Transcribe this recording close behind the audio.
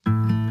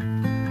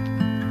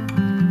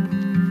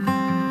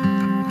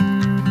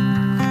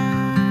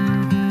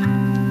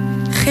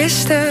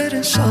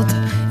Gisteren zat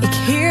ik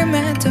hier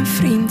met een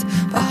vriend.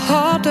 We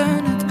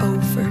hadden het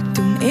over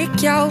toen ik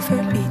jou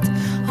verliet.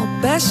 Al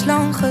best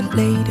lang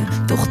geleden,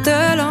 toch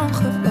te lang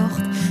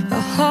gewacht. We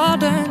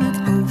hadden het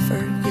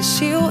over je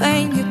ziel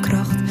en je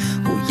kracht.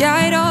 Hoe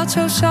jij dat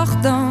zo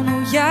zag dan,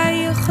 hoe jij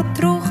je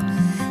gedroeg.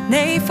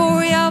 Nee,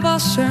 voor jou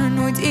was er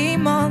nooit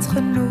iemand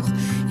genoeg.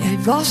 Jij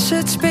was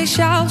het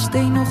speciaals,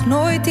 deed nog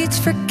nooit iets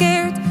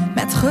verkeerd.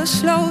 Met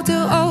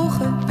gesloten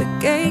ogen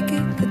bekeek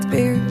ik het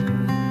weer.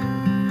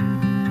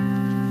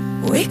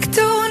 Hoe ik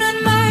toen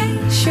een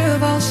meisje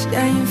was,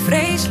 jij een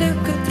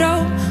vreselijke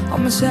droom. Had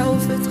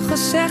mezelf het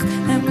gezegd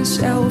en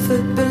mezelf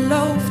het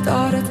beloofd.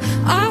 Had het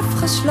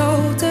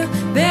afgesloten,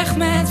 weg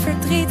met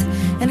verdriet.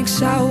 En ik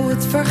zou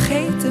het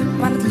vergeten,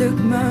 maar het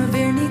lukt me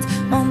weer niet.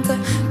 Want de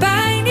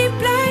pijn die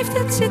blijft,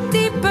 het zit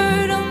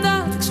dieper dan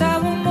dat. Ik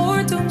zou een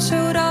moord doen,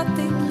 zodat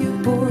ik je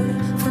woorden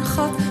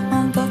vergat.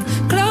 Want dat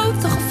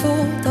klote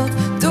gevoel dat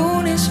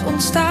toen is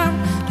ontstaan,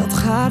 dat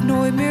gaat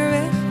nooit meer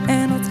weg.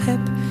 En dat heb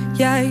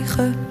jij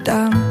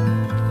gedaan.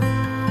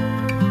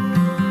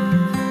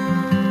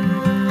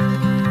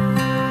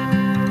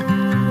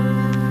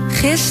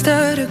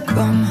 Gisteren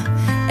kwam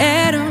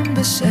er een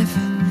besef.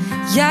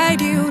 Jij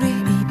duwde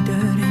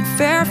iedereen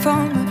ver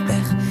van me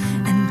weg.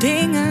 En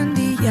dingen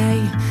die jij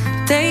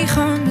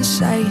tegen me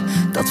zei,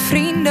 dat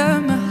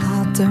vrienden me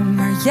haatten,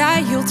 maar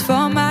jij hield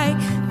van mij.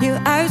 Je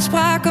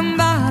uitspraken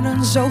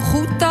waren zo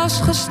goed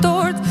als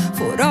gestoord.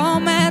 Vooral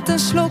met een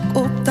slok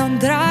op, dan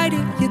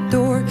draaide je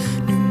door.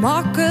 Nu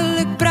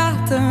makkelijk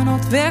praten,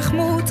 had weg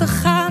moeten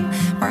gaan.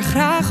 Maar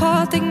graag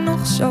had ik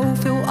nog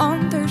zoveel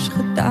anders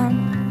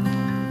gedaan.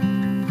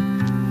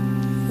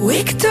 Hoe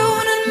ik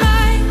toen een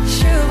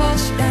meisje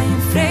was, jij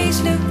een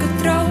vreselijke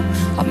droom.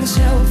 Had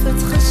mezelf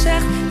het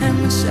gezegd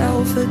en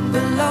mezelf het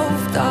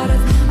beloofd. Had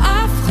het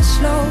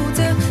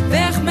afgesloten,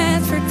 weg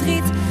met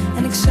verdriet.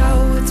 En ik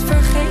zou het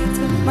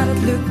vergeten, maar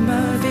het lukt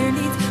me weer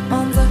niet.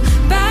 Want de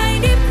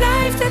pijn die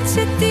blijft, het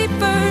zit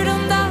dieper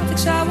dan dat. Ik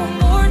zou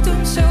een moord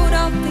doen,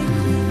 zodat ik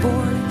je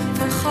woorden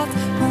vergat.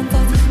 Want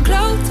dat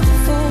klote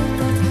gevoel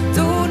dat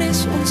toen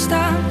is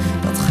ontstaan,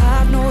 dat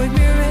gaat nooit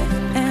meer weg.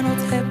 En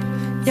dat heb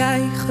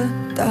jij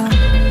gedaan.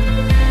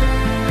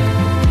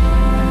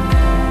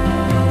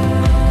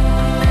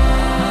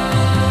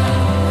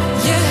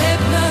 Je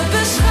hebt me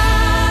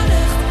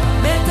beschadigd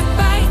met de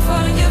pijn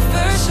van je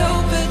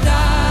verzopen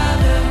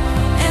daden.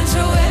 En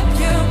zo heb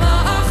je me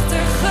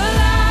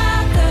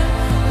achtergelaten.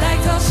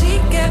 Lijkt als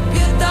ik heb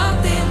je dat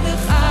in de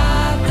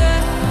gaten.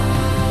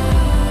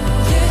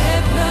 Je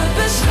hebt me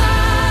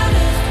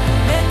beschadigd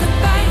met de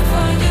pijn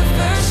van je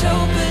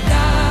verzopen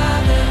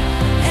daden.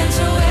 En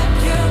zo heb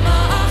je me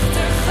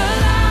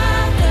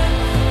achtergelaten.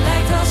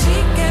 Lijkt als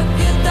ik heb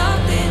je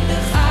dat in de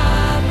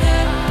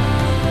gaten.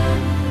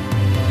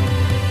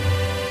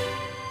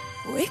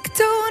 Hoe ik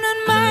toen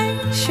een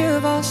meisje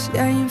was,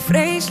 jij een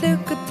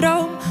vreselijke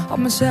droom. Had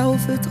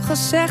mezelf het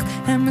gezegd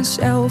en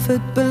mezelf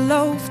het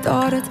beloofd.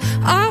 Had het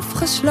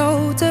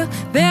afgesloten,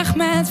 weg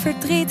met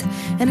verdriet.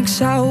 En ik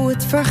zou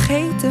het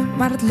vergeten,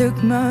 maar het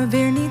lukt me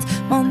weer niet.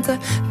 Want de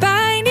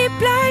pijn die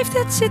blijft,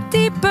 het zit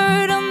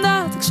dieper dan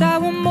dat. Ik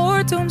zou een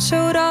moord doen,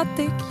 zodat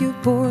ik je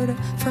woorden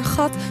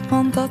vergat.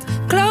 Want dat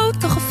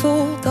klote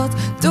gevoel dat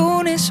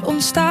toen is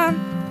ontstaan,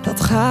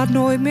 dat gaat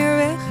nooit meer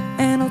weg.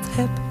 En dat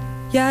heb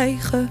jij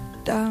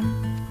gedaan.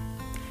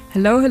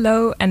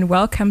 Hello, and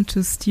welcome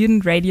to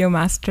Student Radio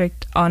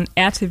Maastricht on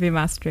RTV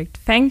Maastricht.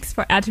 Thanks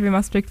for RTV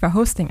Maastricht for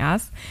hosting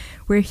us.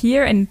 We're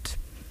here and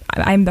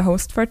I'm the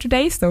host for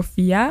today,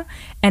 Sophia,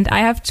 and I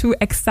have two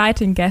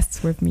exciting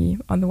guests with me.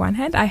 On the one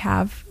hand, I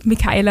have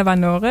Michaela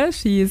Vanore.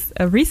 She is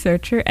a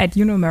researcher at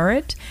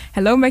UNO-Merit.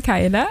 Hello,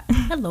 Michaela.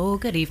 Hello,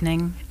 good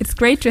evening. It's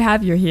great to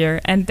have you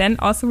here. And then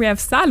also we have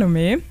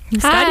Salome, who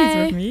studies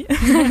with me.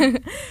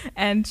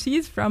 And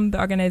she's from the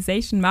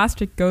organization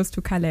Maastricht Goes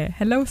to Calais.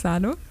 Hello,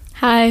 Salo.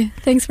 Hi,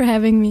 thanks for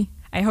having me.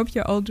 I hope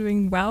you're all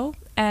doing well.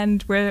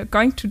 And we're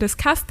going to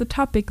discuss the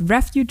topic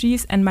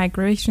refugees and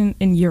migration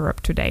in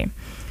Europe today.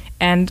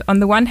 And on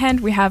the one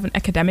hand, we have an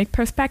academic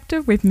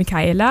perspective with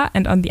Michaela,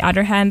 and on the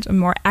other hand, a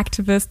more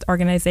activist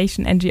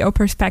organization, NGO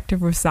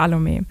perspective with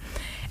Salome.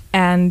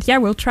 And yeah,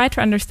 we'll try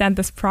to understand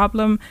this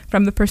problem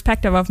from the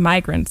perspective of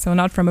migrants. So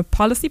not from a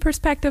policy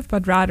perspective,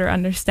 but rather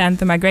understand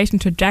the migration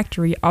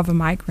trajectory of a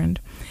migrant.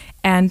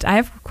 And I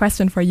have a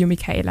question for you,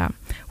 Michaela.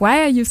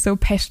 Why are you so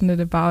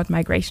passionate about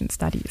migration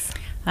studies?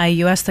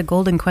 You asked the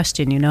golden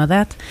question, you know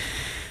that?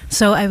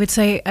 So I would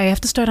say I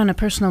have to start on a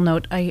personal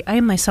note. I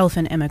am myself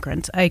an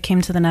immigrant. I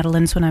came to the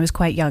Netherlands when I was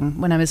quite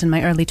young, when I was in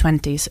my early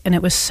 20s, and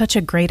it was such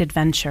a great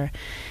adventure.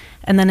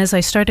 And then as I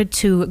started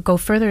to go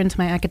further into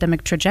my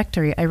academic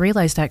trajectory, I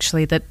realized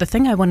actually that the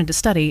thing I wanted to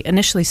study,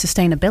 initially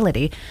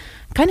sustainability,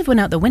 kind of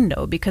went out the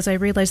window because I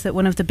realized that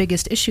one of the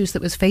biggest issues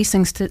that was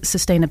facing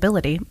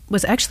sustainability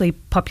was actually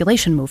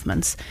population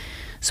movements.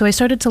 So I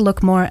started to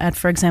look more at,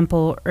 for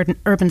example,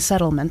 urban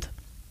settlement.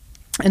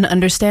 and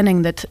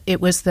understanding that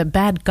it was the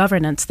bad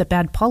governance, the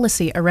bad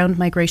policy around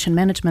migration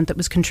management that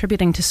was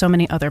contributing to so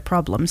many other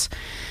problems.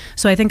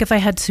 So I think if I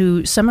had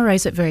to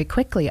summarize it very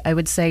quickly, I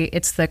would say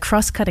it's the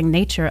cross-cutting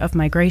nature of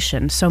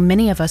migration. So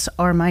many of us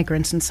are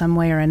migrants in some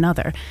way or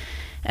another.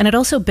 And it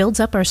also builds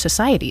up our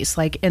societies.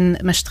 Like in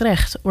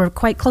Maastricht, we're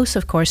quite close,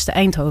 of course, to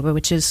Eindhoven,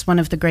 which is one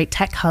of the great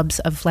tech hubs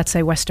of, let's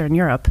say, Western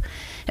Europe.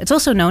 It's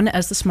also known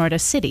as the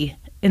smartest city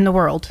in the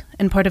world.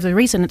 And part of the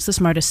reason it's the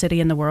smartest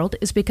city in the world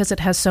is because it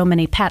has so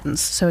many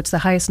patents. So it's the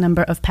highest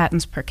number of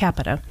patents per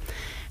capita.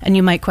 And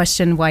you might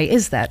question, why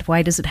is that?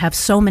 Why does it have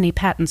so many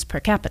patents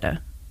per capita?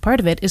 Part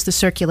of it is the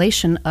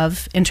circulation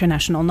of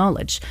international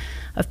knowledge,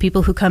 of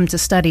people who come to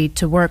study,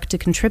 to work, to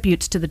contribute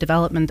to the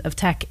development of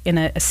tech in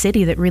a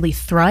city that really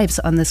thrives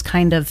on this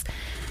kind of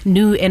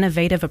new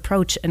innovative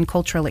approach and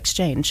cultural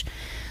exchange.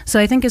 So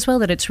I think as well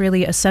that it's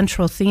really a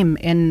central theme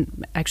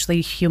in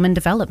actually human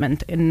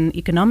development, in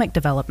economic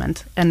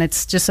development. And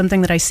it's just something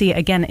that I see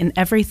again in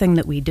everything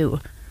that we do.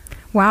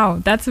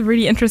 Wow, that's a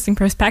really interesting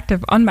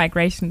perspective on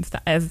migration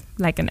as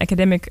like an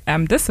academic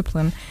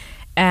discipline.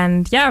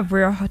 And yeah,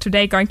 we're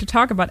today going to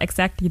talk about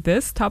exactly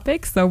this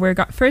topic. So we're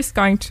first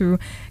going to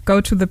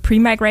go to the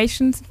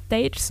pre-migration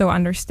stage, so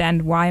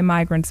understand why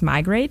migrants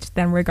migrate.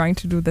 Then we're going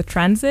to do the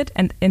transit.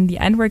 And in the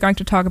end, we're going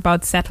to talk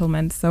about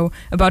settlement, so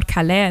about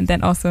Calais, and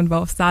then also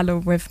involve Salo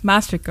with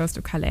Maastricht Goes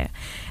to Calais.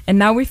 And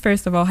now we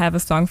first of all have a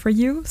song for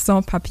you,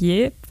 Sans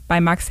Papier, by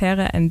Max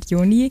Herre and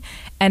Joni.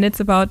 And it's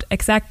about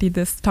exactly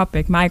this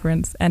topic,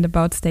 migrants, and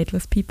about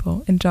stateless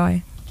people.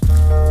 Enjoy.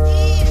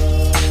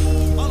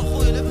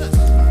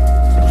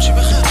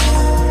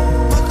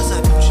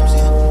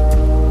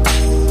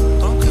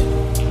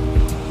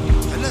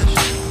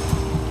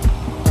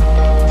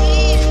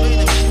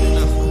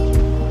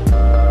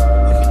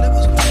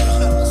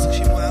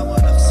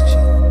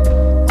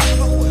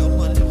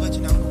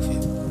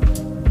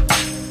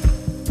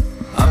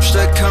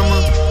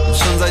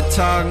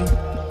 Tagen,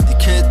 die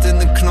Kälte in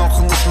den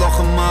Knochen, das Loch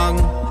im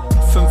Magen.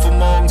 5 Uhr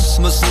morgens,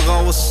 müssen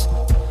raus.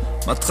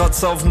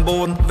 Matratze auf dem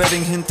Boden,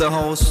 Wedding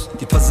Hinterhaus.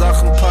 Die paar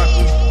Sachen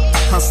packen,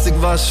 hastig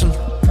waschen.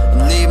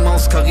 Ein Leben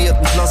aus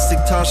karierten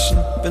Plastiktaschen.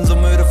 Bin so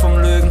müde vom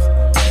Lügen,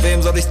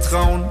 wem soll ich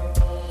trauen?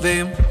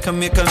 Wem kann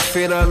mir keinen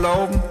Fehler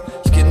erlauben?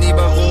 Ich geh nie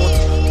bei Rot,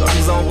 trag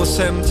ein sauberes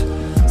Hemd.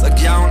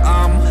 Sag Ja und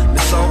Amen,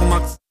 mit saurem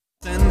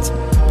Akzent.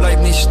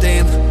 Bleib nicht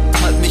stehen,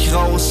 halt mich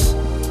raus.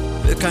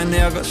 Will kein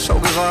Ärger, schau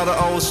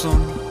geradeaus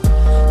und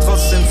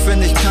trotzdem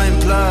finde ich keinen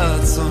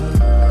Platz und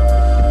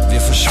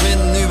wir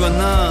verschwinden über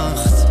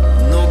Nacht.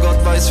 Nur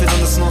Gott weiß, wie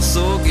lange es noch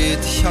so geht.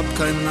 Ich hab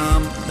keinen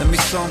Namen, nenn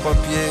mich Sans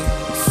Papier.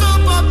 Sans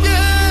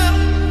Papier,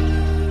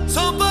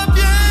 Sans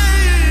Papier,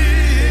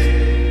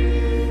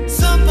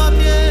 Sans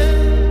Papier.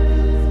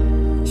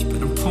 Ich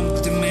bin ein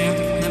Punkt im Meer,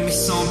 nenn mich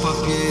Sans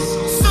Papier.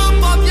 Sans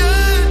Papier,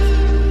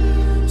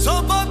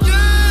 Sans Papier,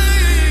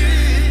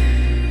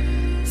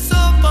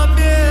 Sans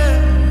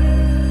Papier.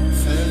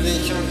 Fühl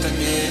dich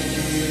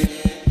untergehen.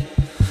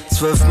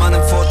 12 Mann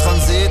im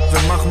Vortransit,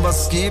 wir machen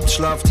was es gibt.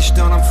 Schlaf die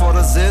Stirn am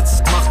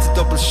Vordersitz, mach die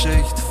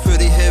Doppelschicht für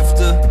die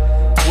Hälfte.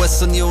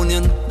 Western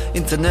Union,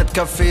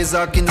 Internetcafé,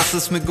 sag ihnen, dass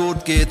es mir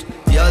gut geht.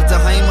 Die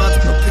alte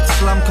Heimat, nur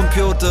Pixel am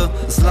Computer.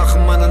 Das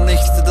Lachen meiner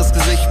Nächte, das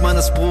Gesicht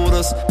meines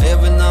Bruders.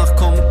 Er will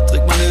nachkommen,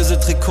 trägt mein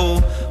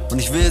Öse-Trikot. Und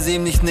ich will sie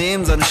ihm nicht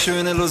nehmen, seine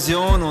schöne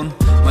Illusion. Und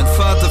mein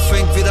Vater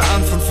fängt wieder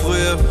an von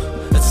früher.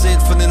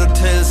 Erzählt von den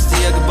Hotels,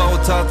 die er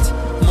gebaut hat.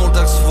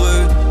 Montags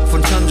früh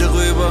von Tanje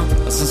rüber,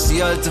 dass uns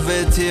die alte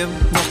Welt hier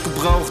noch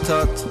gebraucht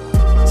hat.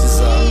 Sie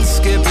sagen,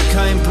 es gäbe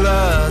keinen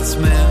Platz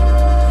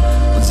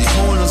mehr und sie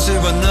holen uns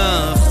über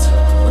Nacht.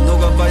 Und nur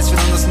Gott weiß, wie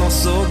lange es noch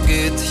so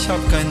geht. Ich hab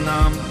keinen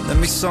Namen,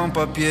 nenn mich Sans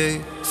Papier.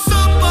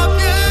 Sans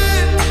Papier,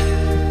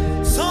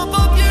 Sans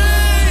Papier,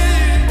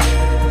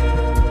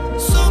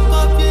 Sans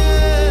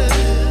Papier.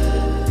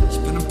 Ich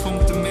bin ein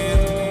Punkt im Meer,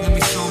 nenn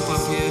mich Sans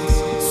Papier.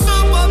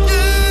 Sans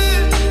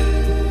Papier,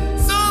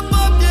 Sans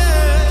Papier,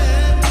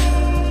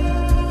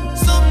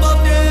 Sans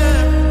Papier.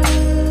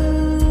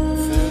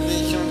 Fühl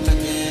dich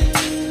untergehen.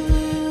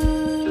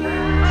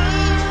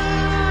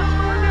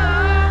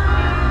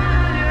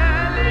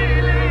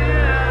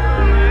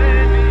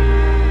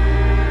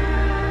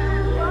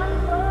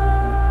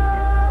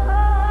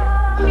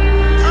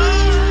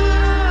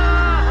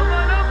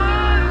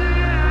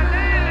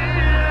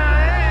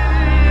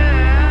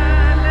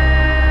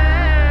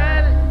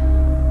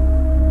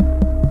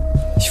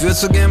 Ich würd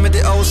so gern mit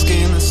dir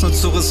ausgehen, ist nur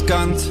zu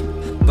riskant.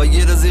 Bei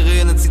jeder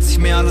Sirene zieht sich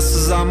mir alles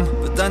zusammen.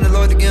 Würd deine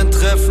Leute gern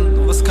treffen,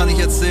 und was kann ich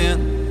erzählen?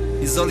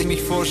 Wie soll ich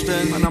mich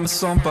vorstellen? Mein Name ist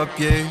Sans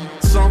Papier.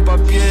 Sans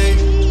Papier,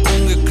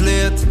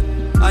 ungeklärt,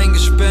 ein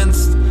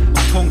Gespenst,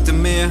 ein Punkt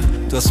im Meer.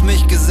 Du hast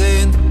mich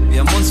gesehen, wir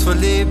haben uns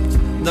verliebt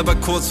und dabei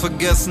kurz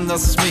vergessen,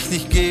 dass es mich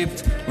nicht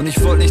gibt. Und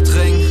ich wollte nicht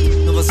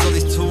drängen, nur was soll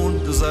ich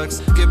tun? Du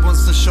sagst, gib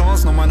uns eine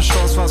Chance, noch meine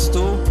Chance warst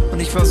du. Und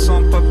ich war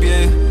Sans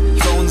Papier,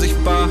 ich war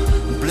unsichtbar,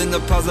 ein blinder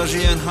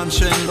Passagier in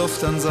Handschellen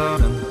Lufthansa.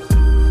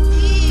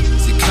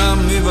 Sie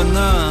kamen über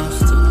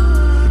Nacht,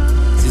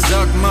 sie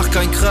sagten, mach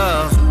kein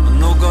Krach. Und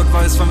nur Gott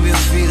weiß, wann wir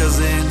uns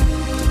wiedersehen.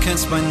 Du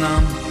kennst meinen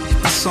Namen, ich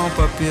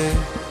sans-papiers.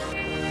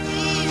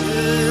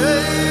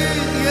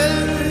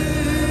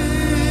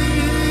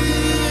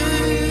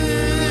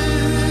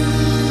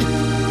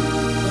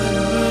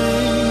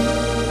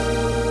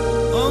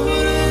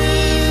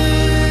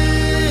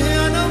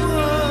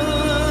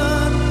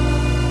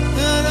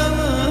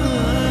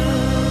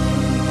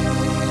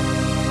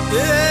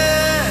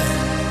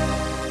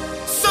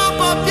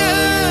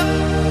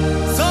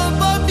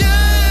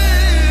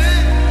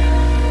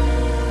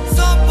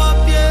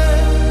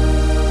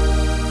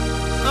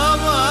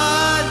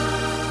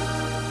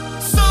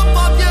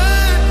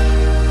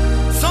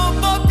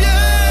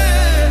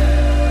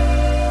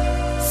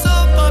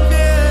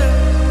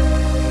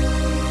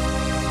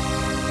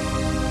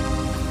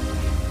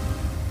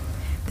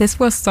 This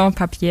was Sans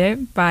Papier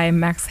by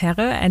Max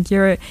Herre, and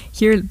you're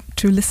here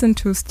to listen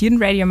to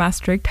Student Radio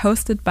Maastricht,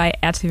 hosted by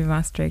RTV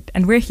Maastricht.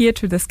 And we're here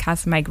to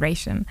discuss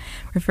migration.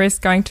 We're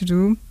first going to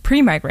do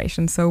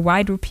pre-migration, so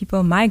why do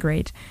people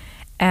migrate?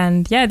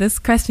 And yeah, this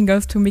question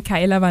goes to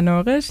Michaela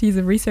Vanore. She's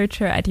a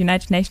researcher at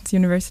United Nations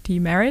University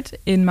Merit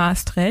in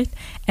Maastricht,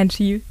 and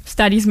she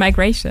studies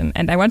migration.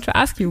 And I want to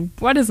ask you,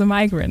 what is a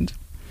migrant?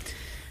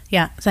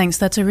 Yeah, thanks.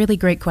 That's a really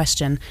great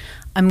question.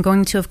 I'm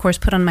going to, of course,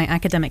 put on my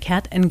academic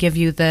hat and give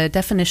you the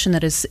definition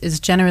that is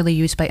generally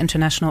used by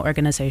international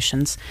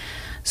organizations.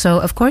 So,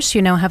 of course,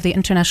 you now have the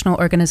International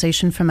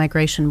Organization for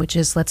Migration, which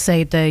is, let's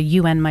say, the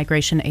UN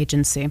Migration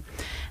Agency.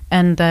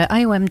 And the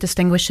IOM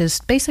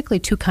distinguishes basically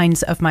two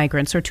kinds of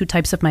migrants, or two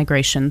types of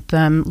migration,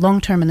 the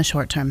long-term and the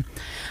short-term.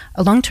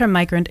 A long-term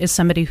migrant is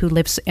somebody who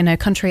lives in a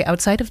country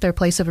outside of their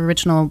place of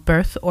original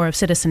birth or of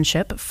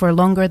citizenship for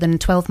longer than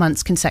 12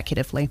 months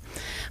consecutively.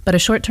 But a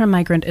short-term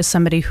migrant is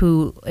somebody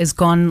who is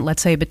gone,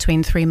 let's say,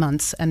 between 3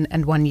 months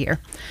and 1 year.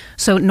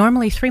 So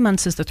normally 3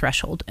 months is the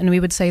threshold, and we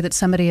would say that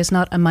somebody is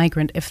not a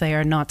migrant if they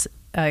are not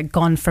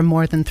gone for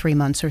more than 3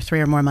 months or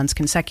 3 or more months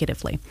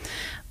consecutively.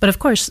 But of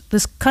course,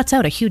 this cuts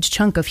out a huge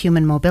chunk of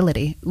human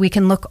mobility. We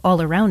can look all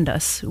around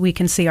us. We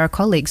can see our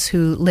colleagues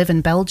who live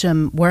in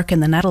Belgium, work in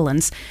the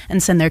Netherlands,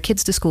 and send their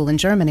kids to school in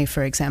Germany,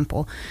 for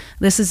example.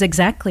 This is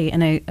exactly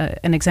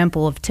an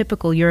example of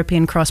typical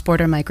European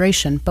cross-border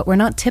migration, but we're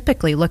not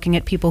typically looking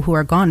at people who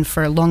are gone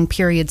for long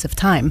periods of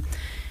time.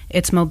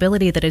 It's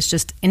mobility that is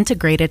just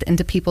integrated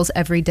into people's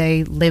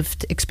everyday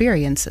lived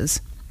experiences.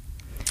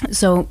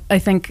 So I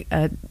think,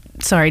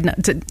 sorry,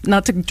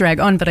 not to drag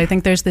on, but I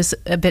think there's this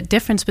a bit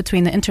difference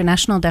between the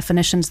international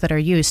definitions that are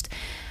used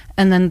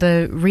and then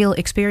the real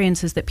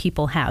experiences that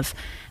people have.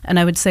 And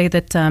I would say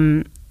that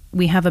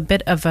we have a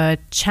bit of a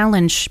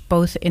challenge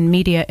both in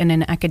media and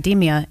in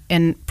academia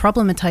in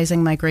problematizing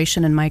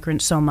migration and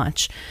migrants so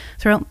much.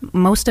 Throughout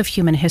most of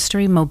human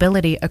history,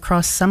 mobility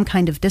across some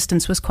kind of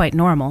distance was quite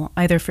normal,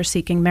 either for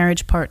seeking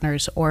marriage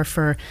partners or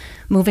for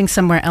moving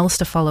somewhere else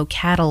to follow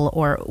cattle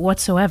or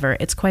whatsoever.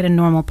 It's quite a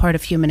normal part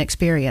of human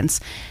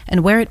experience.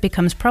 And where it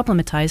becomes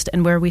problematized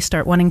and where we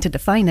start wanting to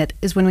define it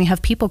is when we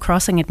have people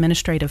crossing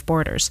administrative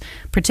borders,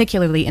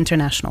 particularly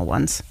international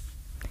ones.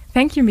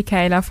 Thank you,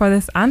 Michaela, for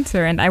this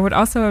answer. And I would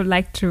also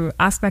like to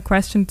ask my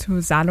question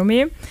to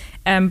Salome,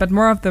 but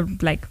more of the,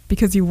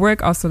 because you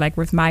work also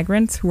with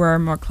migrants who are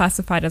more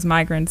classified as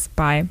migrants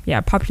by,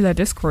 popular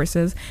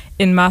discourses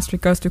in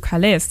Maastricht Goes to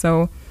Calais.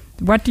 So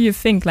what do you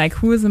think,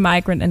 who is a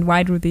migrant and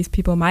why do these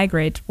people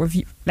migrate with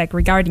you,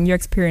 regarding your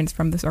experience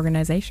from this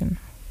organization?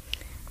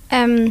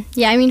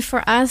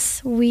 For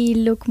us, we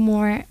look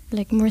more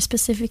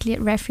specifically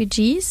at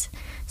refugees,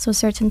 so a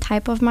certain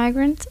type of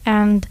migrant,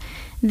 and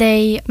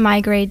they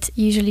migrate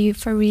usually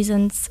for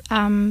reasons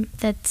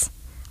that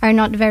are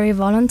not very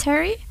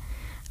voluntary.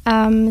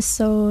 In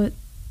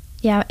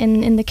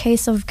the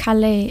case of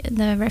Calais,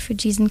 the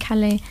refugees in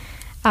Calais,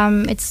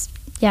 it's,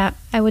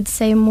 I would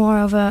say more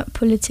of a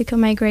political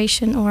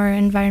migration or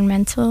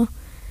environmental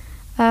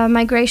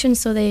migration.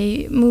 So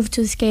they move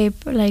to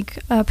escape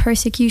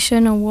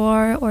persecution or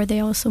war, or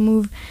they also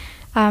move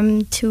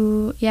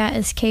to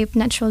escape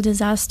natural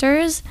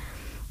disasters.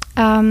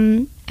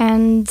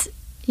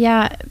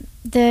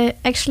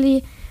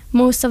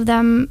 Most of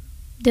them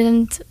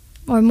didn't,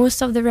 or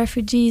most of the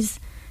refugees,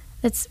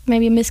 that's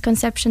maybe a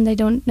misconception, they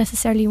don't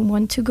necessarily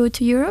want to go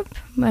to Europe.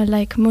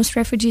 Most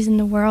refugees in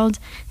the world,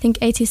 I think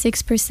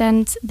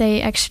 86%,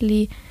 they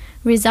actually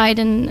reside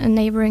in a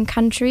neighboring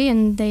country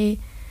and they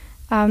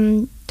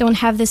don't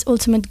have this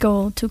ultimate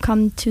goal to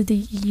come to the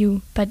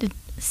EU. But it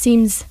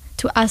seems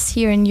to us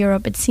here in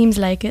Europe, it seems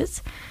like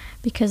it,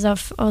 because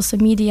of also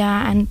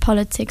media and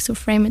politics who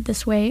frame it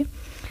this way.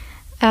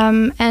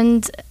 In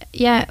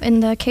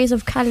the case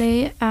of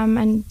Calais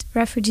and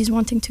refugees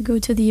wanting to go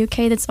to the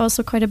UK, that's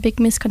also quite a big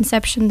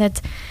misconception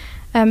that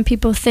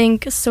people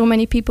think so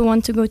many people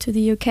want to go to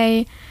the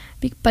UK,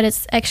 but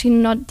it's actually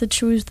not the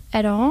truth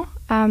at all.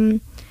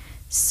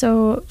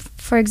 So,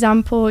 for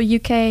example,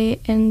 UK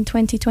in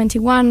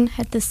 2021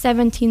 had the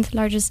 17th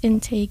largest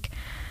intake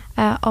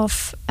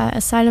of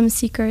asylum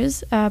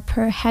seekers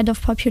per head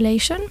of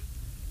population,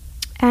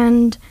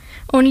 and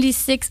only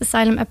 6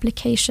 asylum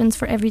applications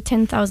for every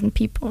 10,000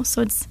 people.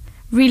 So it's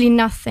really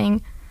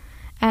nothing.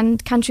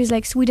 And countries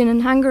like Sweden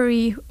and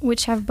Hungary,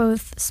 which have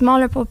both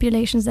smaller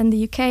populations than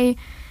the UK,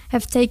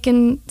 have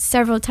taken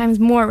several times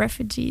more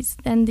refugees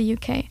than the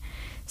UK.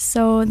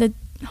 So the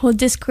whole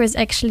discourse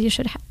actually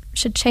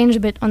should change a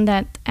bit on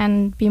that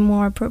and be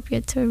more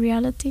appropriate to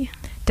reality.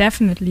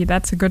 Definitely,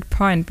 that's a good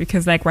point,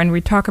 because like when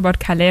we talk about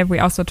Calais, we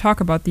also talk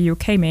about the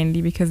UK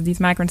mainly, because these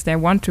migrants, they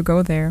want to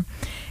go there.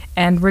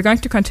 And we're going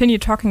to continue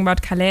talking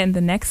about Calais in the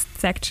next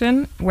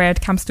section, where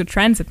it comes to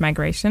transit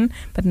migration.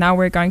 But now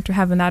we're going to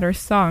have another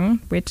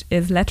song, which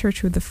is Letter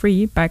to the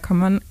Free by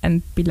Common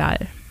and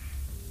Bilal.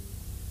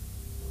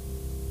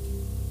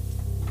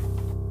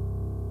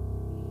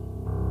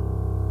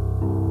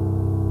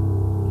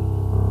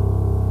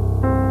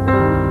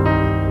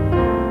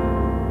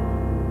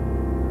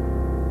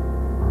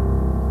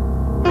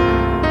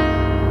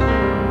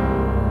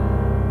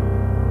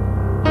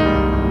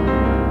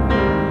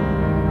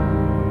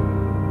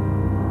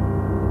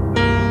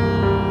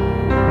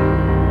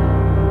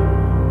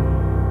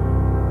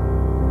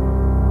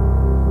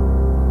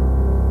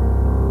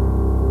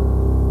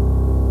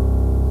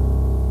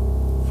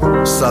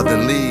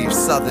 Southern leaves,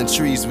 southern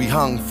trees we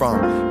hung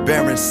from.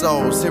 Barren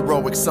souls,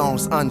 heroic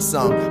songs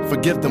unsung.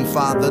 Forgive them,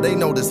 Father, they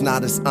know this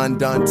knot is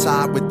undone.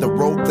 Tied with the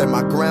rope that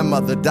my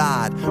grandmother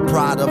died.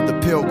 Pride of the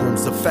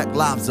pilgrims, affect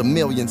lives of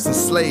millions.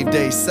 Enslaved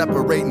days,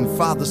 separating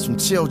fathers from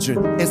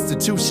children.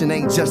 Institution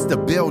ain't just a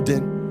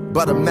building,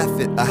 but a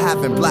method of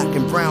having black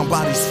and brown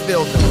bodies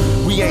fill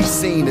them. We ain't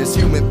seen as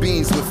human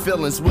beings with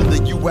feelings. Will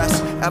the U.S.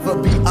 ever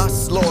be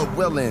us, Lord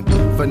willing?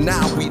 For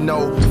now we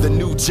know the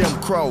new Jim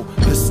Crow.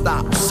 The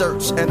stop,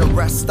 search, and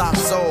arrest our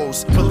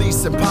souls.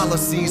 Police and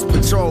policies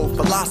patrol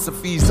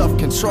philosophies of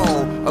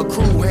control. A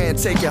crew hand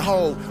take it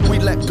hold. We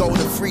let go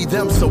to free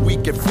them so we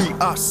can free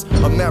us.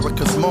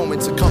 America's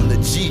moment to come to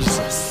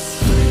Jesus.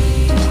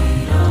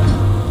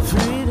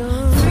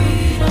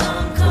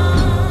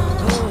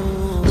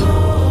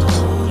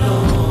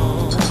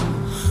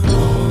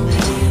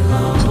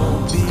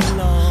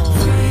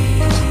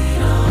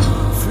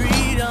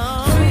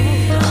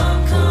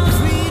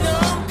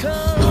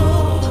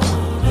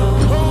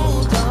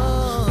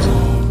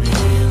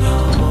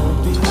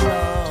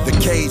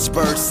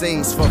 Bird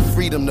sings for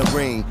freedom to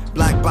ring.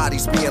 Black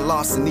bodies being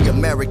lost in the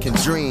American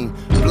dream.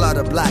 Blood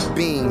of black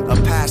being, a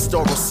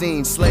pastoral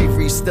scene.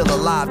 Slavery still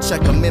alive,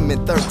 check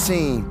Amendment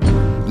 13.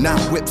 Not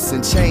whips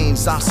and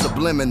chains are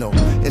subliminal.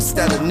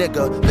 Instead of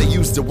nigga, they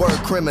use the word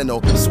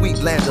criminal. Sweet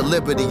land of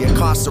liberty,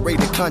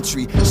 incarcerated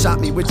country. Shot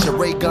me with your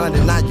ray gun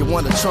and now you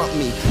wanna trump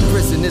me.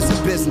 Prison is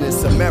a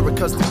business,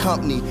 America's the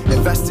company.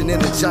 Investing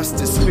in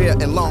injustice, fear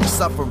and long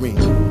suffering.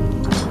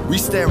 We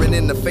staring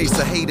in the face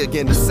of hate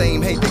again. The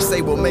same hate they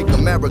say will make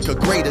America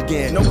great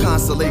again. No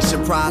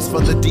consolation prize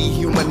for the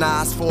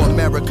dehumanized. For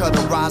America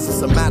to rise,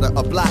 it's a matter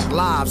of black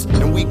lives.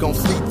 And we gon'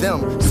 free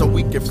them so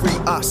we can free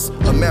us.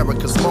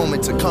 America's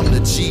moment to come to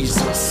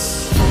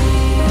Jesus.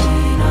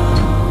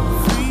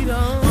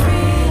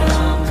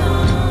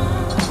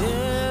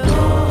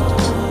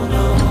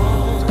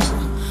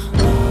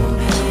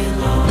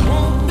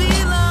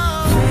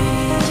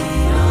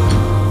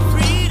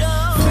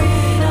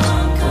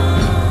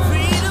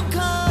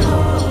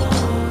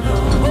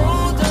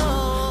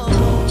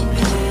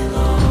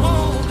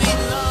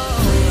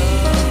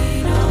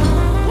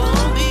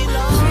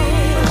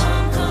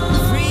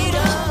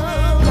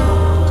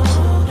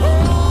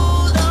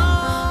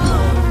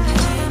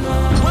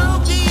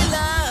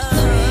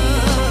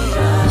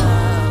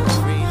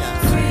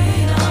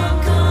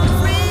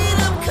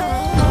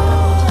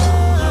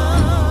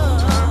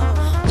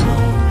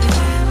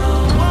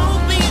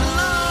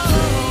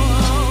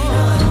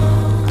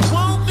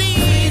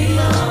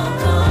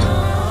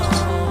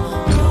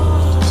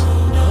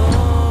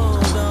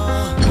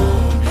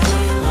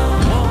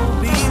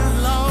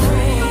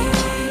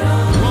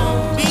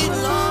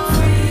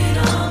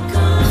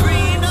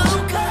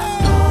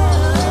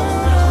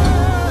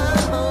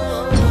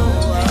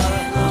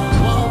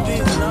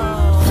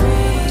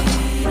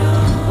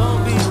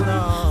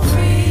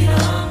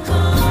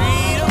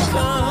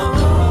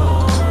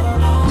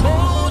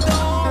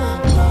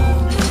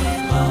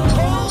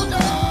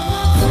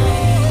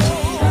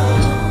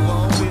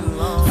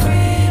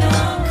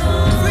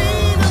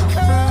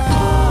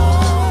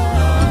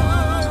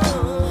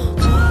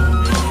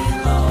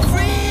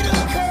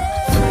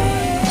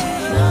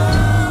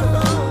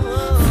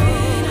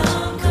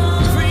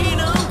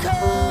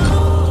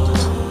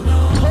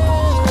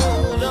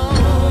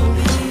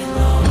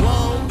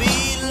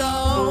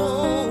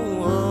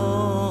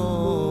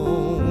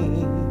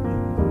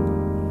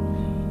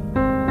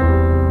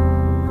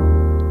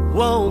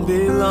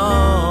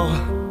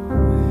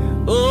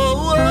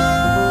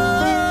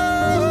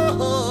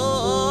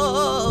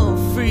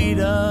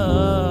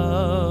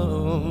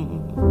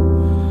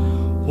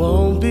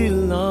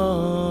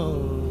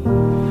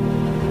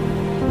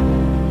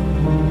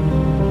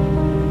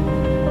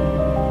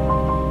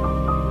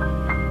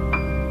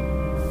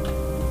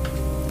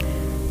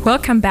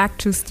 Welcome back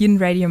to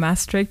Student Radio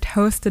Maastricht,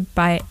 hosted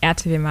by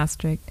RTV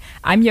Maastricht.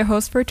 I'm your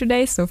host for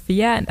today,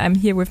 Sophia, and I'm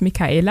here with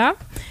Michaela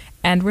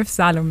and with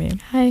Salome.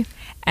 Hi.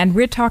 And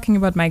we're talking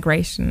about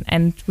migration,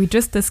 and we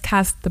just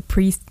discussed the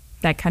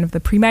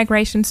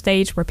pre-migration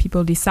stage where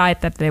people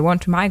decide that they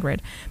want to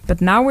migrate.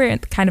 But now we're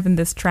kind of in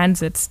this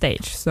transit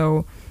stage,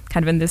 so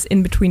kind of in this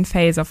in-between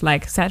phase of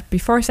like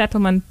before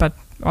settlement, but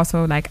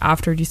also like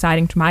after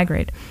deciding to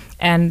migrate.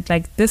 And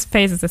like this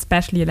phase is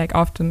especially like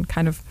often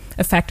kind of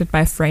affected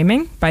by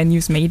framing, by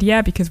news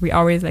media, because we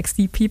always like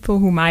see people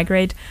who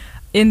migrate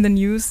in the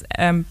news,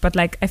 but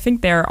like I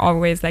think they're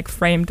always like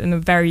framed in a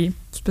very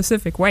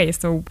specific way.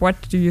 So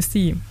what do you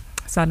see,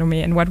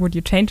 Salome, and what would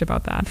you change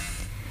about that?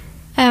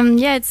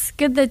 Yeah, it's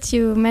good that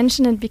you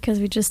mentioned it because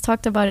we just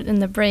talked about it in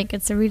the break.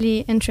 It's a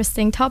really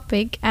interesting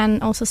topic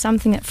and also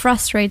something that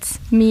frustrates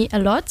me a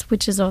lot,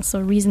 which is also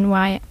a reason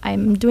why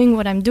I'm doing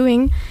what I'm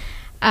doing.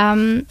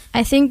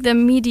 I think the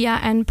media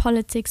and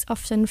politics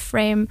often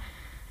frame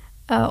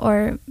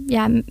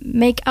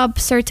make up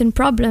certain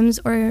problems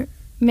or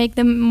make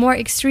them more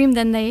extreme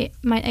than they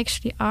might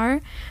actually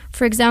are.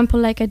 For example,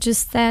 like I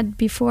just said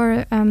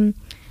before,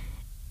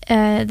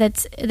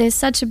 that there's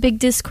such a big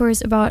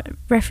discourse about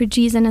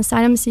refugees and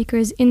asylum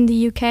seekers in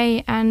the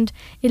UK and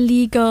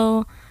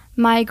illegal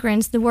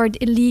migrants, the word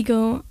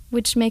illegal,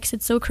 which makes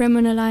it so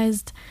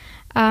criminalized.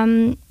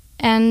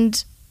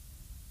 And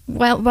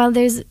while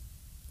there's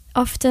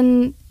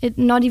often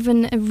not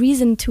even a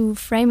reason to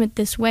frame it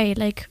this way,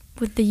 like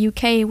with the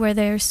UK, where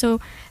there are so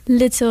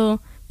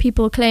little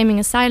people claiming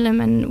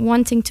asylum and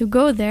wanting to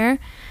go there,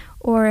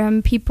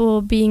 or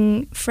people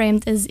being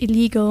framed as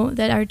illegal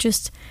that are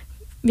just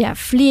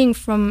fleeing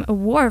from a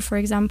war, for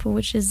example,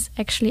 which is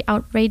actually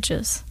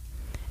outrageous.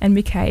 And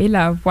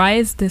Michaela, why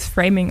is this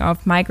framing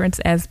of migrants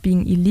as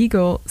being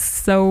illegal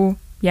so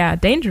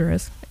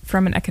dangerous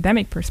from an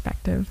academic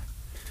perspective?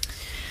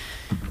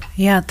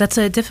 Yeah, that's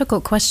a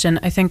difficult question.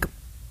 I think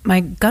my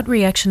gut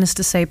reaction is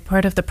to say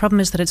part of the problem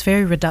is that it's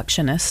very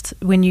reductionist.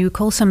 When you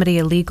call somebody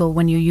illegal,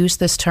 when you use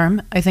this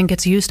term, I think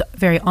it's used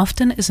very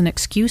often as an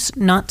excuse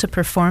not to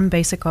perform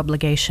basic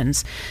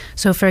obligations.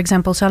 So, for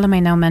example, Salome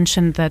now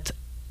mentioned that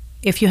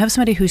if you have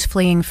somebody who's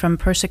fleeing from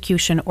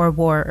persecution or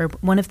war or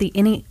one of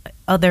any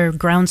other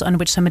grounds on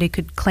which somebody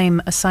could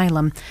claim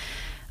asylum,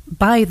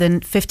 by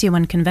the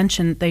 51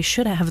 Convention, they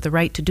should have the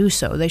right to do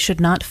so. They should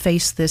not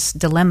face this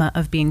dilemma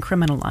of being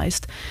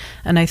criminalized.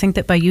 And I think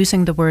that by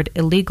using the word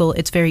illegal,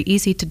 it's very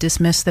easy to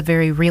dismiss the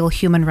very real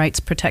human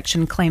rights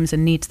protection claims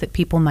and needs that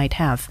people might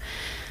have.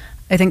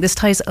 I think this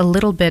ties a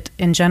little bit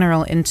in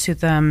general into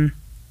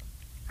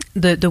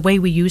the way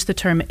we use the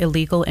term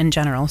illegal in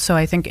general. So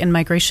I think in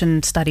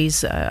migration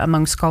studies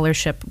among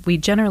scholarship, we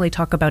generally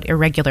talk about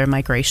irregular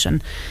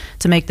migration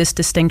to make this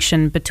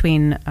distinction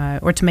between,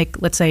 or to make,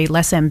 let's say,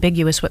 less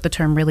ambiguous what the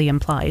term really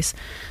implies.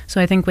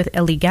 So I think with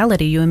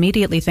illegality, you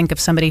immediately think of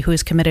somebody who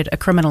has committed a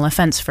criminal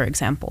offense, for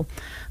example.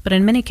 But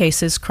in many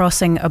cases,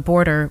 crossing a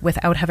border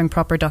without having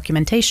proper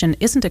documentation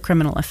isn't a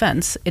criminal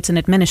offense, it's an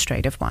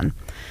administrative one.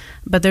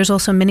 But there's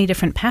also many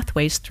different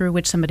pathways through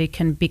which somebody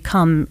can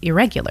become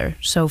irregular.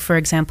 So, for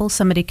example,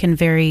 somebody can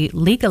very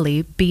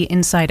legally be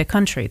inside a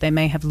country. They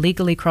may have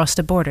legally crossed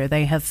a border.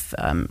 They have,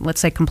 let's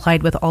say,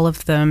 complied with all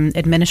of the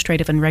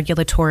administrative and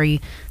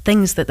regulatory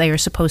things that they are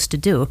supposed to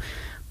do.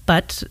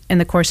 But in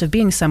the course of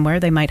being somewhere,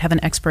 they might have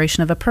an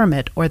expiration of a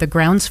permit, or the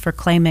grounds for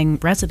claiming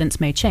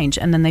residence may change,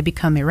 and then they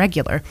become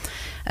irregular.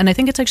 And I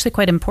think it's actually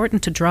quite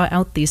important to draw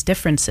out these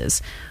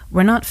differences.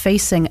 We're not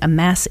facing a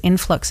mass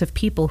influx of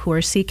people who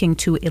are seeking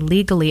to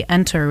illegally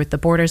enter the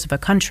borders of a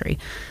country.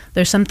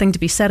 There's something to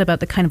be said about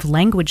the kind of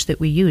language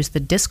that we use, the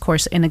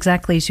discourse, and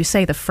exactly as you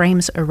say, the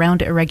frames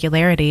around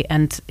irregularity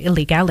and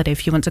illegality,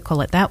 if you want to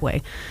call it that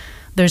way.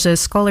 There's a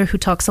scholar who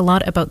talks a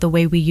lot about the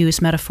way we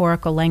use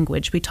metaphorical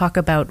language. We talk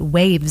about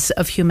waves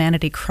of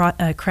humanity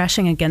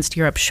crashing against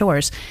Europe's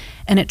shores.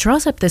 And it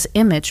draws up this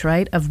image,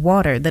 right, of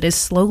water that is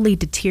slowly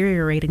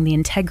deteriorating the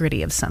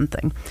integrity of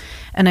something.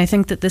 And I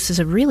think that this is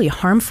a really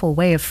harmful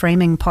way of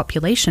framing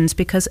populations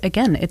because,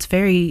 again, it's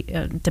very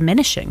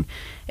diminishing.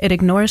 It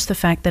ignores the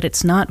fact that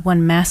it's not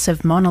one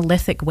massive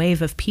monolithic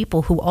wave of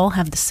people who all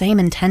have the same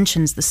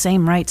intentions, the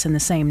same rights, and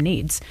the same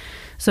needs.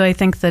 So I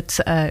think that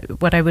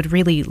what I would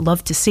really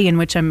love to see, and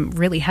which I'm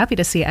really happy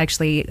to see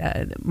actually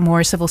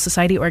more civil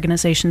society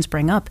organizations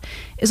bring up,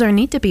 is our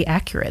need to be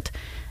accurate.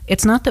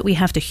 It's not that we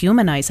have to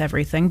humanize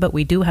everything, but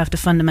we do have to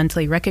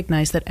fundamentally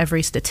recognize that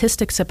every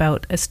statistic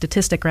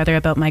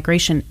about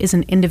migration is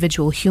an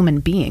individual human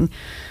being.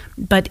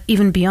 But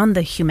even beyond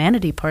the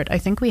humanity part, I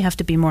think we have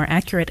to be more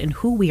accurate in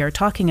who we are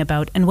talking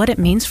about and what it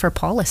means for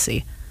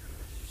policy.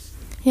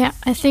 Yeah,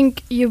 I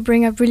think you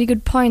bring up really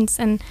good points.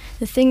 And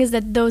the thing is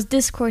that those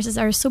discourses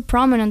are so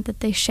prominent that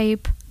they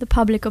shape the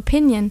public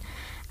opinion.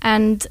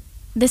 And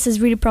this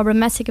is really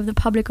problematic if the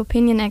public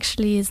opinion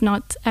actually is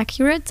not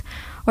accurate,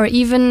 or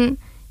even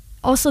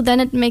also then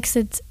it makes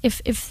it,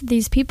 if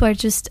these people are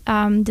just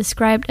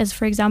described as,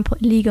 for example,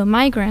 illegal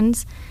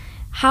migrants,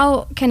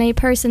 how can a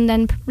person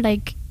then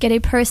get a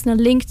personal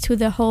link to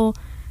the whole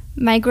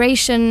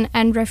migration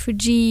and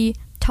refugee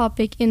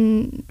topic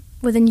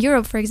within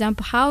Europe, for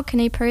example? How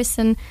can a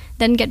person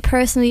then get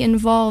personally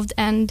involved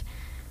and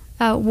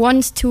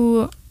want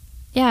to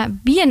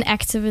be an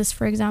activist,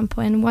 for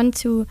example, and want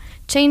to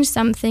change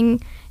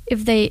something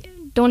if they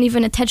don't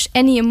even attach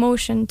any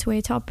emotion to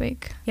a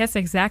topic. Yes,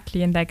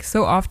 exactly. And like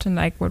so often,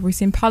 like what we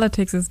see in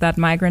politics is that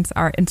migrants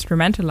are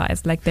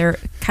instrumentalized, like they're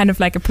kind of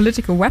like a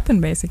political weapon,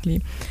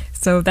 basically.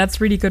 So that's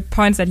really good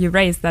points that you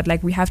raised, that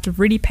like we have to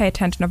really pay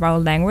attention of our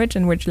language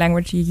and which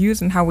language you use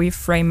and how we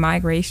frame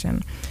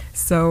migration.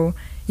 So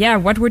yeah,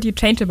 what would you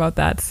change about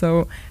that?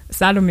 So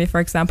Salome, for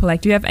example,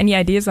 like do you have any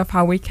ideas of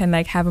how we can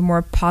like have a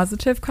more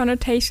positive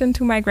connotation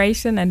to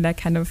migration and like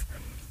kind of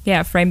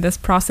frame this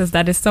process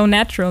that is so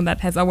natural and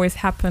that has always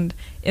happened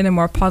in a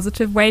more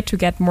positive way to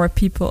get more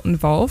people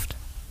involved?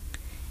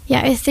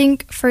 Yeah, I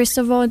think first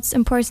of all it's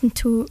important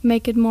to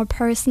make it more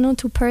personal,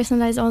 to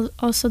personalize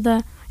also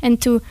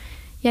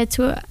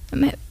to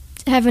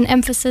have an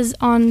emphasis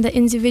on the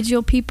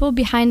individual people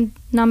behind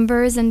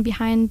numbers and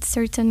behind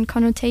certain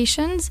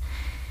connotations.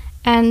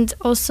 And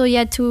also,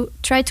 to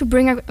try to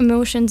bring out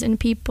emotions in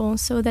people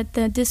so that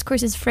the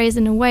discourse is phrased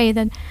in a way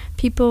that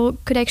people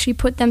could actually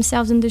put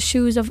themselves in the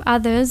shoes of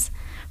others.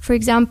 For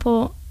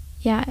example,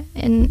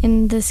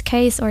 in this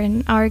case, or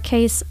in our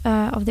case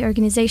of the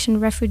organization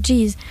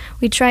Refugees,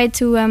 we try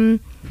to,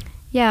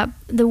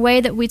 the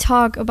way that we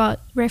talk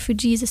about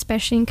refugees,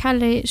 especially in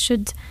Calais,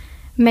 should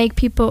make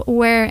people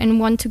aware and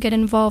want to get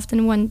involved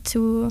and want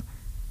to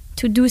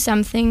do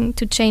something,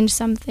 to change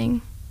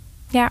something.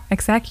 Yeah,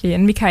 exactly.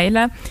 And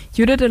Michaela,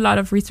 you did a lot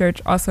of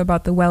research also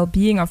about the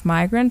well-being of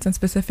migrants and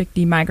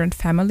specifically migrant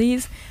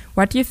families.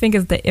 What do you think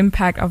is the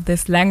impact of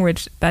this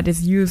language that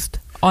is used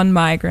on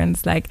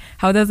migrants? Like,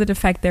 how does it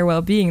affect their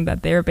well-being,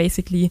 that they're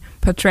basically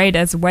portrayed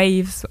as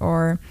waves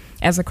or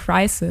as a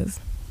crisis?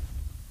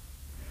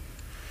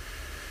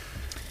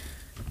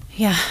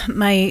 Yeah,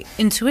 my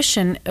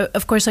intuition,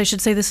 of course, I should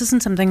say this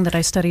isn't something that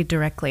I studied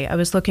directly. I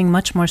was looking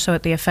much more so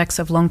at the effects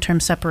of long-term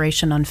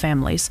separation on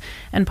families.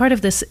 And part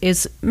of this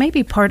is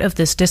maybe part of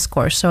this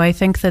discourse. So I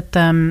think that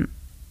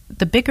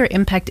the bigger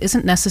impact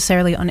isn't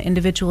necessarily on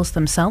individuals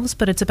themselves,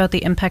 but it's about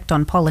the impact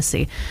on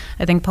policy.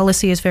 I think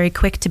policy is very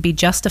quick to be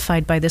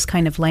justified by this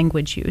kind of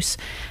language use.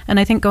 And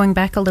I think going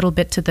back a little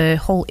bit to the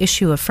whole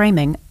issue of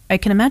framing, I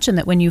can imagine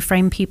that when you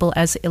frame people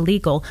as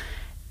illegal,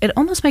 it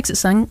almost makes it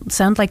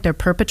sound like they're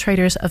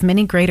perpetrators of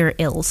many greater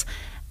ills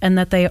and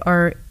that they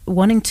are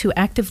wanting to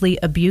actively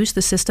abuse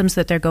the systems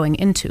that they're going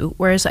into.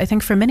 Whereas I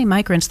think for many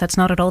migrants, that's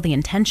not at all the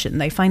intention.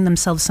 They find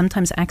themselves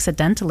sometimes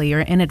accidentally or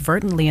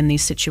inadvertently in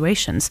these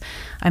situations.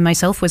 I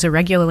myself was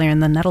irregularly in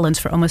the Netherlands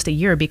for almost a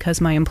year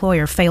because my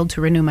employer failed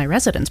to renew my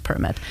residence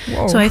permit.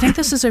 Whoa. So I think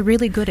this is a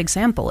really good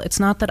example. It's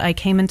not that I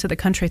came into the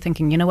country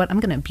thinking, you know what, I'm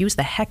going to abuse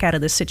the heck out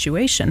of this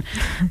situation.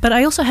 But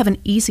I also have an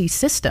easy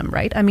system,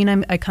 right? I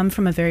mean, I come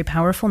from a very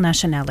powerful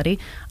nationality.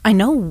 I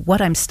know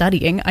what I'm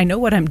studying. I know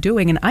what I'm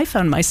doing. And I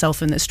found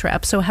myself in this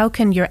trap. So how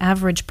can your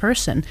average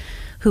person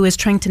who is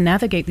trying to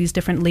navigate these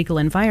different legal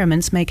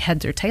environments make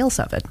heads or tails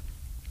of it?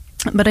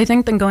 But I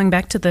think then going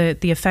back to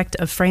the effect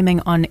of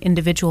framing on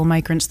individual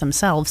migrants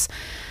themselves,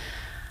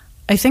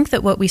 I think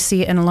that what we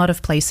see in a lot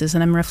of places,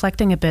 and I'm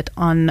reflecting a bit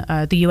on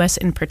the US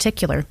in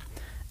particular,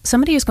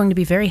 somebody is going to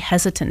be very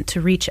hesitant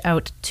to reach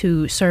out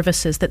to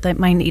services that they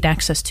might need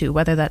access to,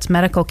 whether that's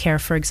medical care,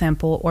 for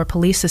example, or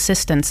police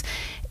assistance,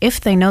 if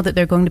they know that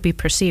they're going to be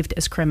perceived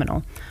as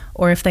criminal,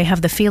 or if they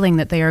have the feeling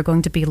that they are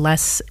going to be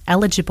less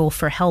eligible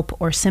for help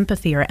or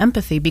sympathy or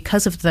empathy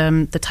because of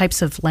the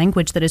types of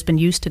language that has been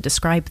used to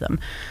describe them.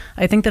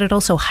 I think that it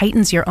also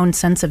heightens your own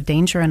sense of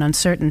danger and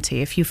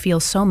uncertainty if you feel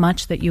so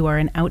much that you are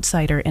an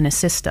outsider in a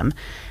system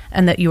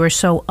and that you are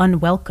so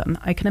unwelcome.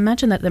 I can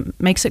imagine that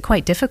makes it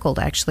quite difficult,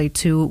 actually,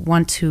 to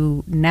want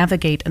to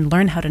navigate and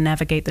learn how to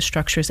navigate the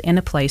structures in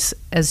a place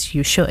as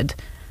you should.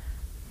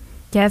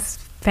 Yes,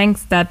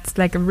 thanks. That's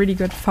like a really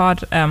good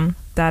thought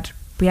that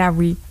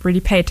we really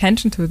pay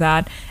attention to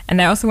that.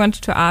 And I also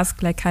wanted to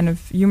ask, like, kind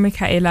of you,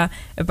 Michaela,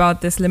 about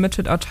this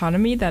limited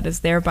autonomy that is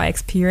there by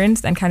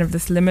experience and kind of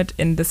this limit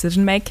in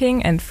decision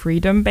making and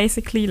freedom,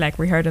 basically, like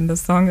we heard in the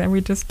song that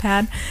we just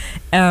had.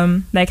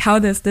 Like, how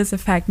does this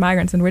affect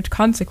migrants and which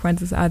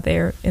consequences are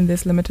there in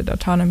this limited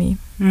autonomy?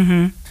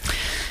 Mm-hmm.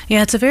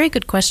 Yeah, it's a very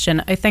good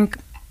question. I think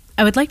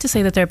I would like to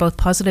say that there are both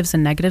positives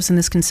and negatives, and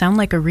this can sound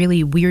like a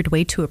really weird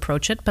way to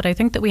approach it, but I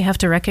think that we have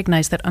to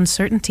recognize that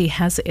uncertainty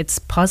has its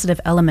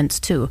positive elements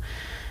too.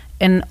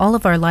 In all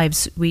of our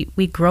lives, we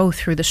grow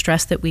through the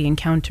stress that we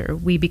encounter.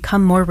 We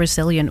become more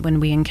resilient when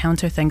we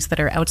encounter things that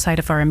are outside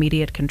of our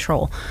immediate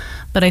control.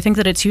 But I think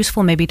that it's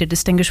useful maybe to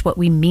distinguish what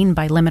we mean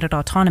by limited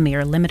autonomy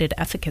or limited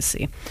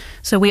efficacy.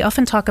 So we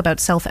often talk about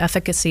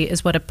self-efficacy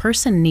as what a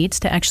person needs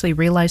to actually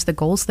realize the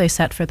goals they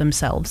set for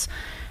themselves.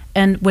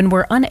 And when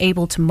we're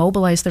unable to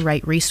mobilize the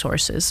right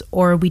resources,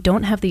 or we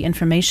don't have the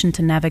information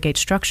to navigate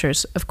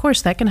structures, of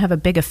course, that can have a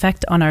big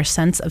effect on our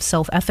sense of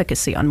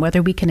self-efficacy, on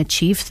whether we can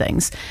achieve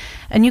things.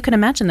 And you can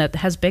imagine that it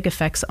has big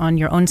effects on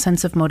your own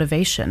sense of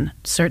motivation.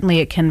 Certainly,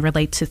 it can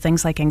relate to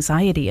things like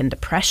anxiety and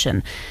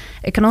depression.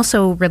 It can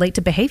also relate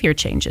to behavior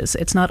changes.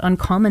 It's not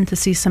uncommon to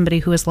see somebody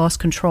who has lost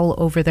control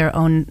over their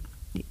own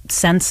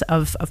sense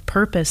of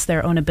purpose,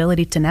 their own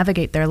ability to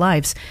navigate their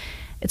lives,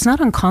 it's not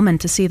uncommon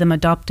to see them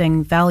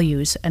adopting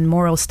values and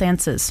moral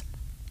stances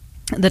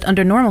that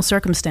under normal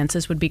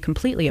circumstances would be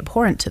completely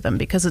abhorrent to them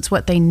because it's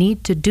what they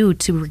need to do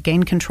to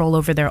regain control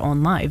over their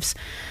own lives.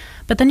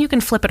 But then you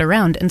can flip it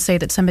around and say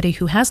that somebody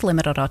who has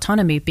limited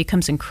autonomy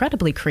becomes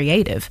incredibly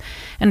creative.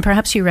 And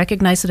perhaps you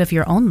recognize it of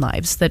your own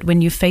lives, that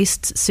when you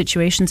faced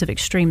situations of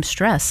extreme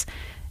stress,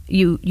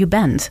 you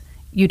bend.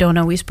 You don't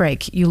always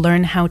break. You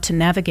learn how to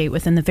navigate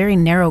within the very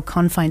narrow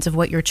confines of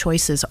what your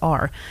choices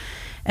are.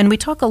 And we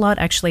talk a lot,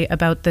 actually,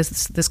 about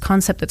this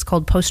concept that's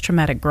called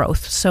post-traumatic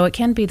growth. So it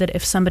can be that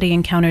if somebody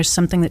encounters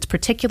something that's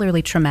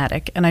particularly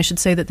traumatic, and I should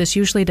say that this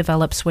usually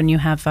develops when you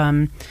have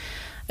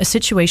a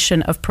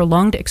situation of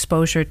prolonged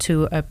exposure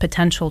to a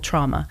potential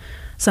trauma,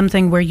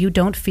 something where you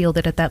don't feel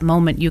that at that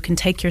moment you can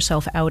take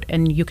yourself out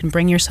and you can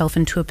bring yourself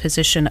into a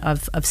position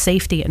of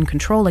safety and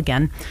control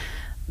again,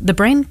 the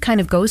brain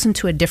kind of goes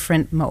into a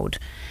different mode.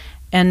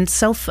 And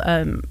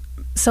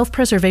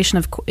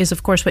self-preservation is,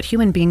 of course, what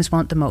human beings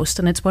want the most,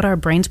 and it's what our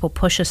brains will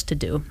push us to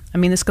do. I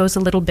mean, this goes a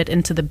little bit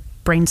into the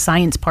brain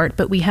science part,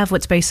 but we have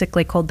what's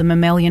basically called the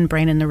mammalian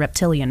brain and the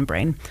reptilian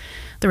brain.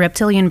 The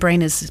reptilian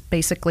brain is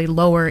basically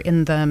lower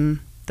in the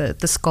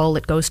skull.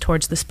 It goes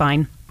towards the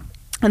spine.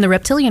 And the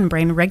reptilian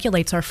brain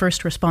regulates our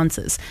first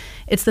responses.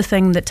 It's the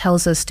thing that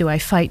tells us, do I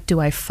fight, do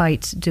I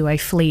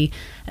flee,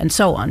 and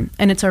so on.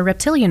 And it's our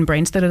reptilian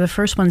brains that are the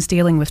first ones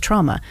dealing with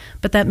trauma.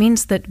 But that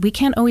means that we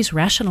can't always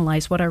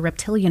rationalize what our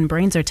reptilian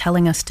brains are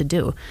telling us to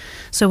do.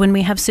 So when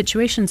we have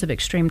situations of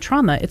extreme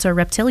trauma, it's our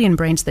reptilian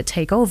brains that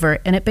take over,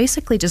 and it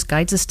basically just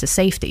guides us to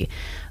safety.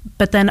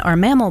 But then our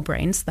mammal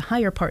brains, the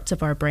higher parts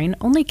of our brain,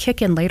 only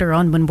kick in later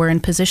on when we're in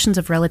positions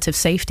of relative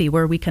safety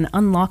where we can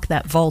unlock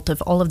that vault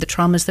of all of the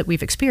traumas that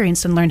we've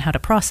experienced and learn how to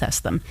process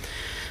them.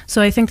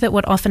 So I think that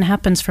what often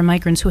happens for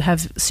migrants who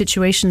have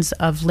situations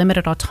of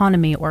limited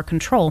autonomy or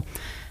control,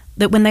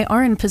 that when they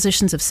are in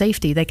positions of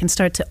safety, they can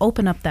start to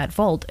open up that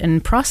vault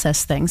and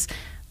process things.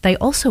 They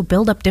also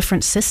build up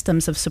different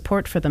systems of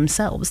support for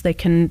themselves. They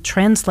can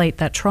translate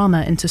that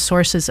trauma into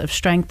sources of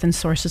strength and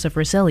sources of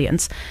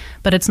resilience,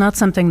 but it's not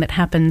something that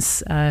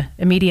happens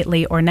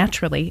immediately or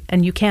naturally,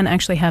 and you can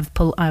actually have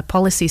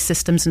policy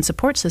systems and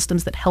support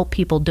systems that help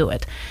people do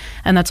it.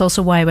 And that's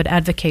also why I would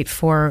advocate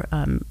for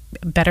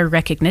better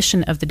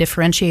recognition of the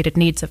differentiated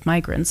needs of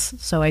migrants.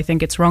 So I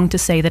think it's wrong to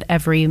say that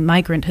every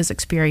migrant has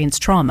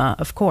experienced trauma,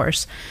 of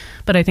course,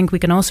 but I think we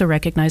can also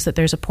recognize that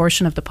there's a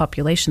portion of the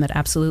population that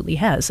absolutely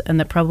has, and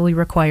that probably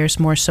requires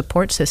more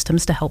support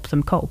systems to help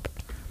them cope.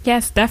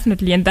 Yes,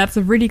 definitely. And that's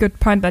a really good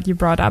point that you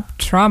brought up,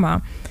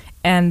 trauma.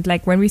 And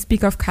like when we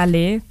speak of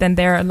Calais, then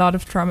there are a lot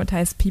of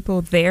traumatized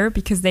people there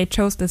because they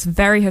chose this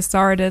very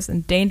hazardous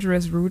and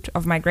dangerous route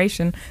of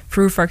migration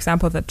through, for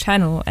example, the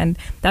Channel. And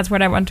that's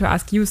what I want to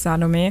ask you,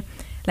 Salome.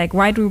 Like,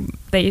 why do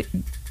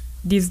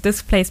these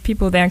displaced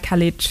people there in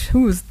Calais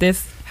choose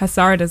this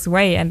hazardous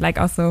way and like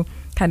also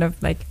kind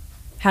of like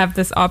have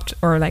this are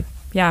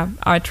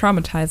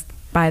traumatized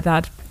by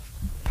that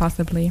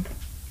possibly?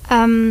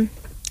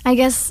 I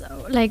guess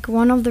like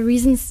one of the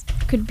reasons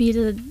could be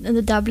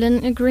the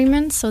Dublin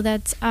Agreement, so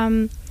that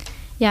a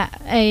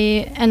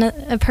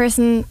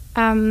person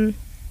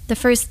the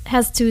first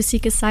has to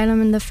seek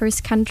asylum in the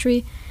first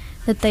country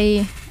that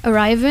they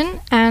arrive in,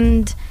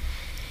 and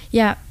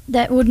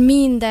that would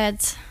mean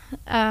that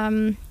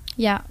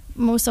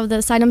most of the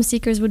asylum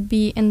seekers would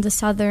be in the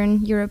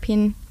southern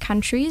European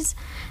countries,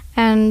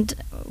 and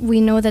we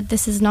know that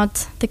this is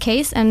not the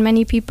case, and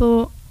many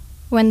people,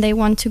 when they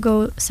want to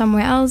go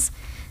somewhere else,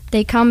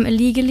 they come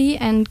illegally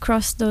and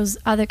cross those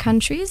other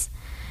countries.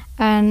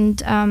 And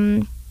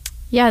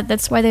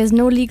that's why there's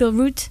no legal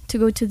route to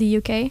go to the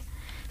UK.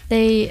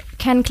 They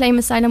can claim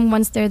asylum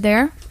once they're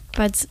there,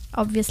 but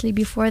obviously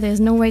before there's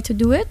no way to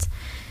do it.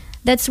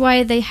 That's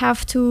why they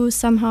have to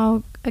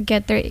somehow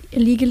get there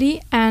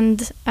illegally.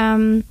 And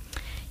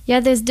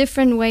there's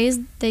different ways.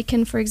 They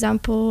can, for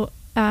example,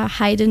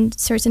 hide in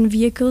certain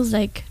vehicles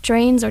like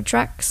trains or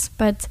trucks,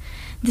 but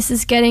this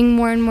is getting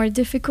more and more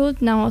difficult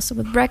now, also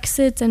with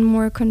Brexit and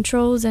more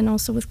controls, and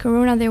also with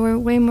Corona, there were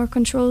way more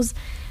controls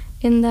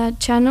in the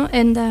tunnel.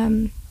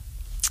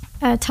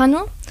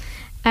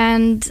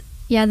 And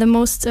the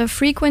most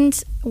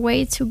frequent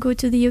way to go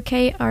to the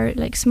UK are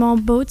like small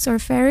boats or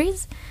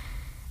ferries,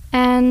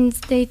 and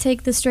they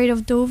take the Strait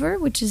of Dover,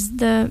 which is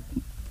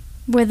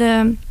where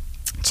the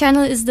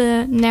channel is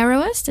the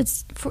narrowest.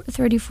 It's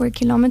 34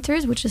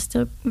 kilometers, which is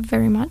still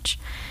very much.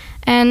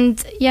 And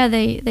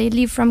they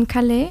leave from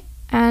Calais,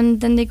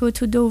 and then they go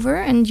to Dover,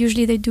 and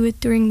usually they do it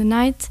during the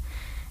night,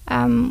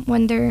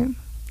 when they're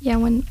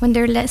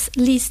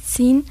least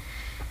seen,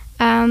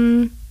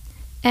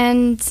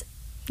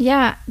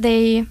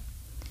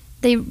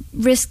 they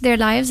risk their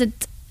lives.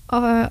 It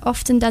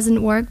often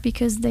doesn't work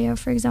because they are,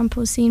 for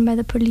example, seen by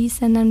the police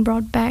and then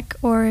brought back,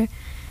 or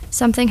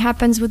something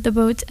happens with the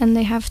boat and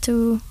they have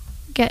to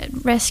get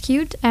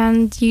rescued.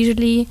 And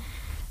usually,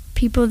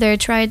 people there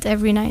try it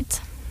every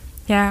night.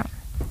 Yeah.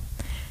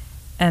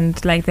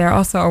 And like there are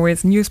also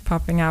always news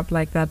popping up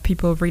like that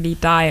people really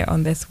die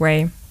on this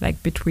way,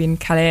 like between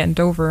Calais and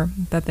Dover,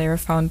 that they are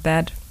found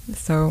dead.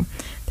 So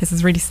this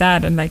is really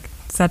sad, and like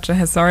such a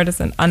hazardous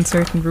and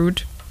uncertain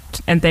route,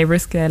 and they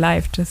risk their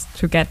life just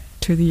to get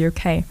to the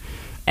UK.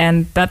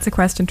 And that's a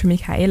question to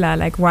Michaela,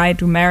 like, why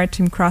do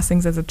maritime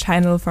crossings as a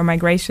channel for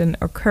migration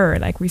occur?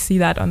 Like, we see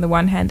that on the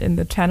one hand in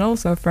the channel,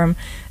 so from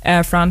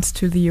France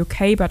to the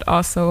UK, but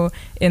also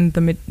in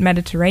the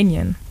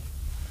Mediterranean.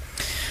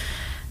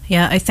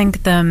 Yeah, I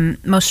think the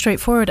most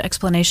straightforward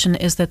explanation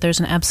is that there's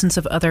an absence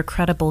of other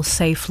credible,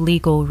 safe,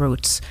 legal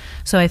routes.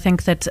 So I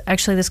think that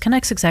actually this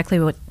connects exactly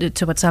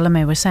to what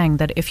Salome was saying,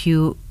 that if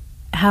you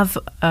have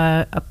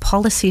a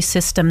policy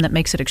system that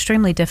makes it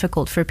extremely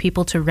difficult for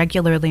people to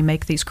regularly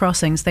make these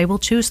crossings, they will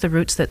choose the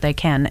routes that they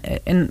can,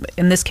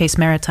 in this case,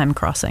 maritime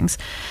crossings.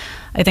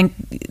 I think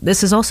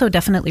this is also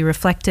definitely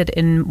reflected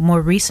in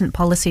more recent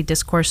policy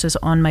discourses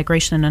on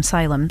migration and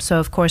asylum.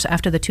 So, of course,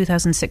 after the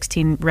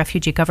 2016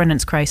 refugee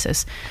governance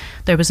crisis,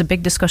 there was a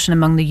big discussion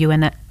among the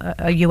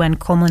UN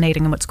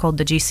culminating in what's called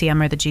the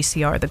GCM or the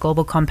GCR, the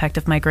Global Compact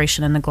of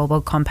Migration and the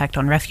Global Compact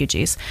on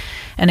Refugees.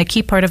 And a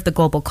key part of the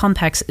Global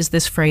Compacts is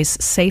this phrase,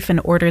 safe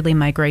and orderly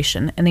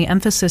migration. And the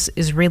emphasis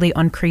is really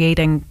on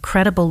creating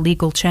credible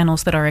legal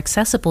channels that are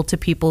accessible to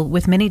people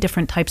with many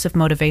different types of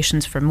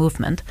motivations for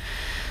movement.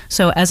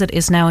 So as it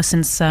is now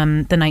since the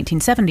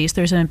 1970s,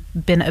 there's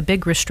been a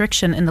big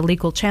restriction in the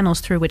legal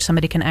channels through which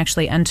somebody can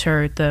actually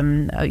enter the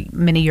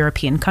many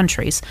European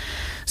countries.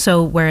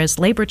 So whereas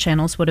labor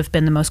channels would have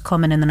been the most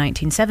common in the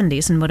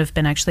 1970s and would have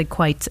been actually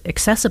quite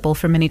accessible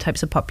for many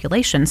types of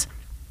populations,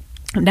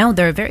 now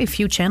there are very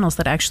few channels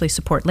that actually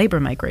support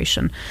labor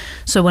migration.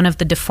 So one of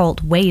the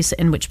default ways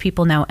in which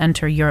people now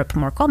enter Europe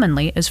more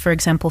commonly is, for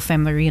example,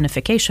 family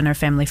reunification or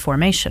family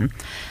formation.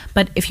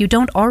 But if you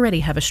don't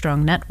already have a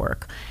strong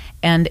network,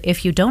 and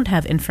if you don't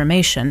have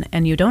information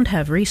and you don't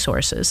have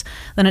resources,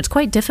 then it's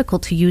quite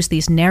difficult to use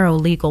these narrow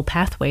legal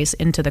pathways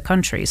into the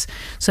countries.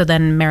 So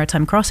then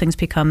maritime crossings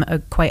become a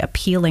quite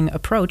appealing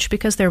approach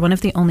because they're one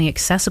of the only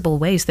accessible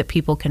ways that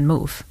people can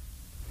move.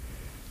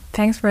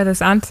 Thanks for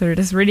this answer.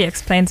 This really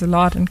explains a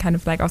lot and kind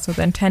of like also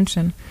the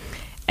intention.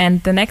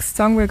 And the next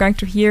song we're going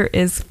to hear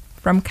is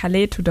From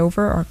Calais to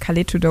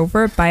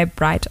Dover by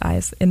Bright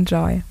Eyes.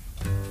 Enjoy.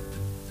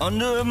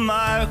 Under a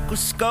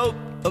microscope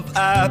of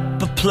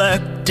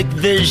apoplectic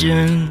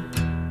vision,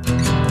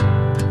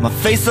 my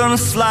face on a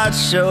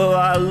slideshow,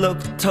 I look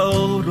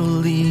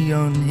totally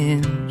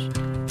unhinged.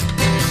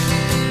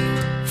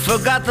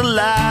 Forgot the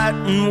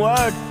Latin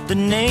word, the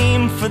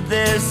name for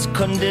this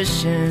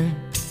condition.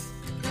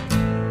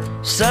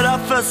 Set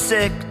off for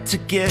sick to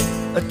get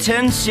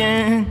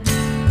attention.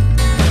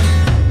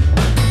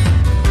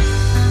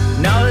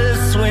 Now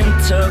this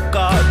winter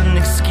got an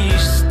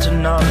excuse to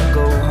not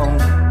go home.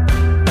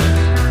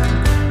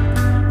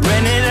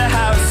 Rented a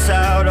house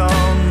out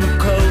on the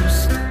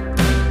coast.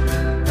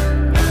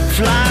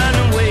 Flying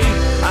away,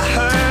 I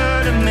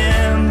heard a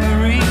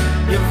memory,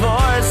 your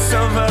voice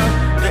over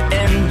the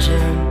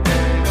engine.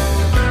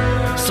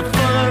 So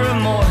full of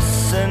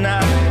remorse and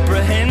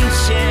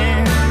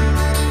apprehension.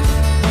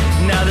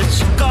 Now that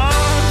you're gone,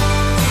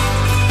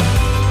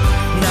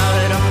 now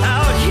that I'm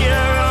out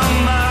here on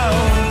my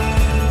own,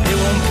 it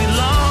won't be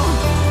long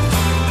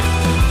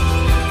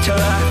till I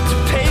have to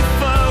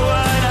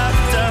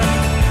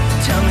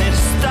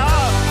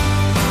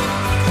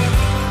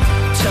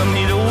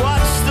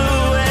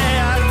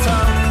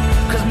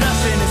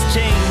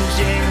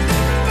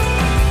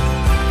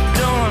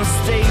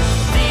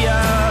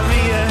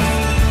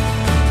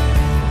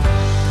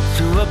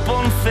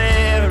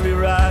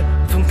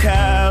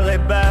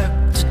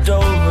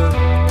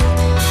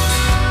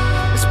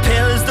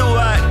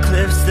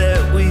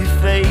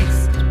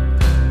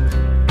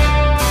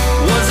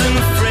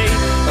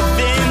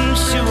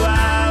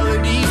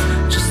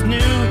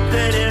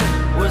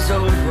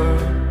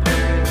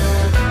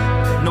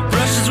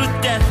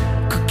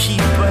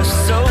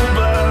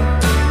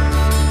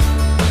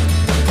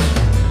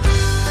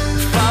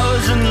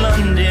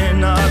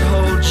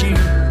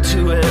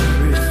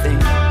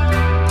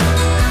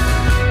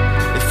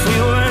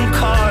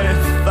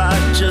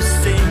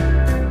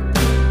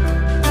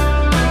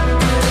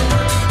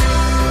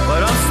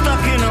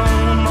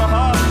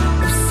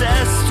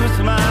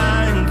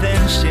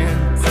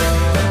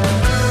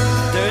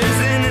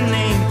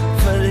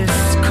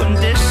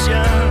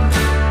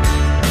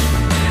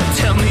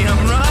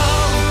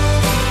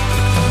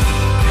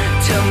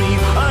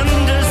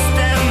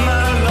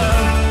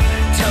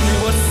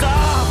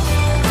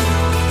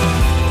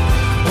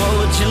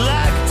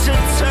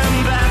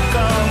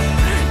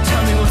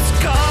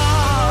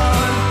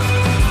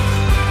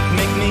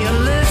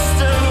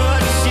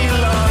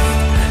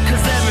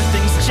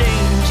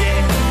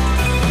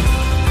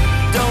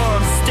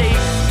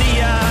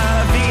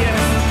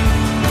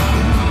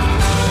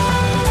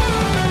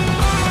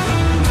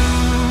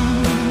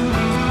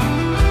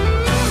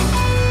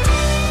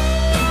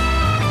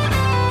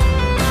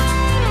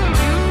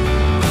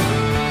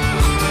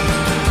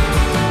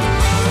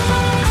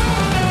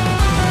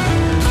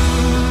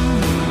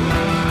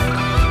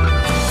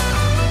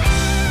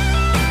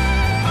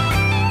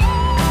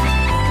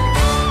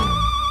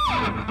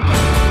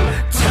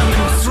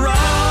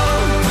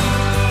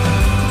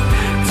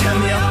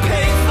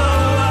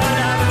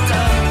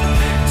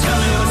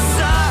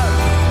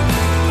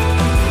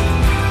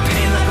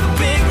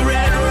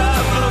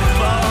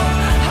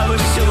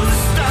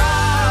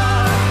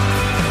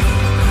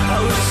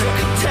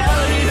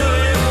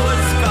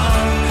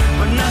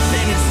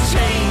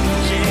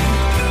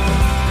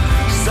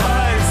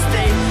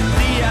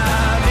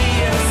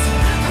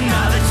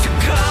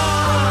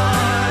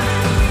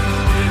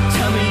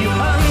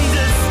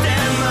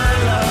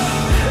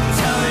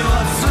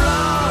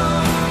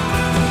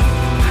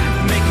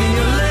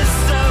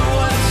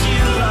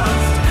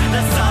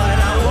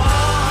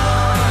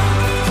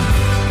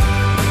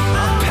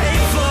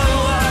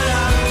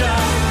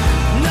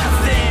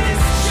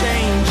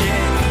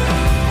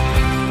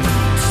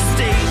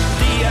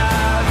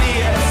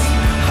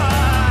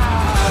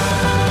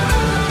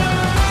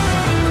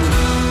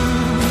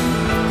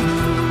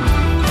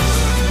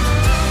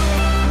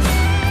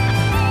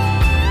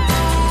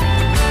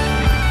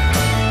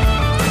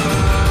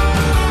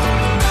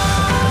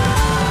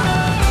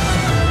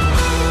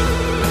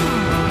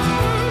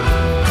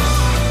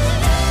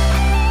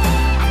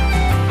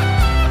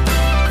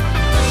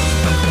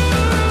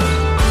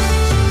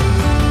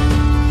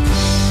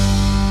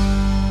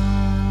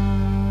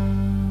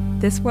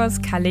This was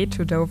Calais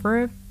to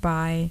Dover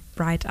by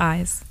Bright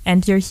Eyes.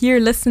 And you're here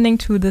listening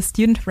to the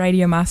Student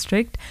Radio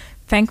Maastricht,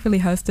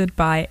 thankfully hosted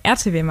by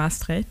RTV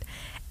Maastricht.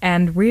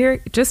 And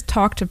we're just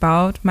talked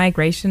about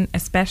migration,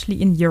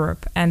 especially in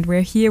Europe. And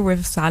we're here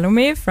with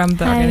Salome from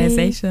the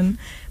organization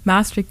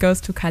Maastricht Goes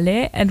to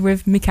Calais, and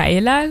with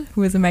Michaela,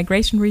 who is a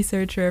migration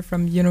researcher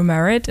from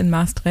UNO-MERIT in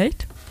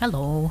Maastricht.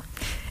 Hello.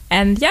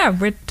 And yeah,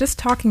 we're just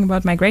talking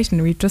about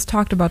migration. We've just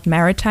talked about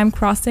maritime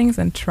crossings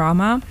and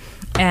trauma.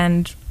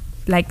 And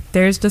like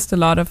there's just a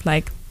lot of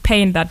like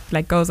pain that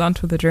like goes on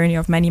to the journey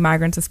of many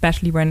migrants,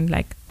 especially when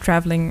like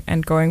traveling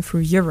and going through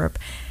Europe.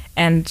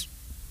 And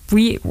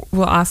we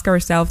will ask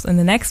ourselves in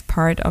the next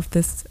part of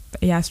this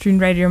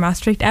Student Radio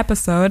Maastricht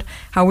episode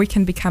how we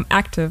can become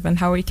active and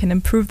how we can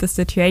improve the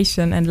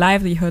situation and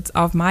livelihoods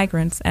of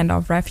migrants and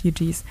of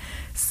refugees.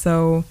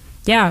 So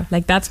yeah,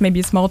 like that's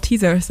maybe a small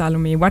teaser,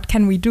 Salome. What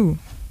can we do?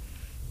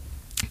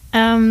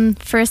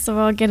 First of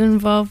all, get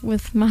involved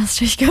with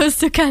Maastricht Goes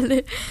to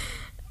Calais.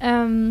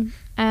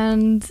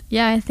 And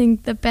yeah, I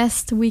think the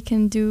best we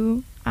can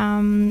do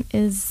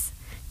is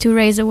to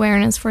raise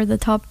awareness for the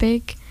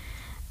topic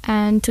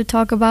and to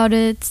talk about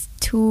it,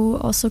 to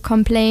also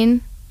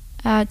complain,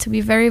 to be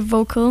very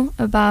vocal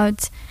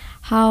about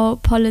how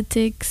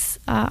politics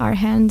are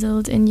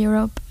handled in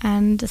Europe,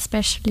 and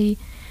especially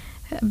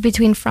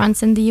between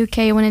France and the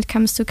UK when it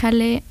comes to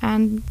Calais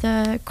and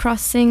the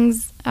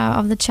crossings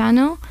of the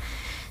Channel.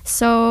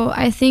 So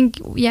I think,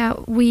 yeah,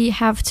 we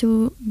have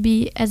to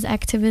be as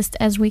activist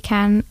as we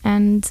can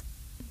and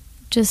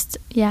just,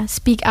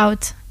 speak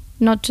out,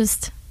 not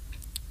just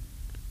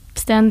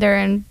stand there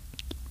and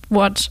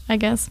watch, I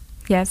guess.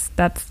 Yes,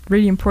 that's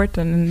really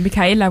important. And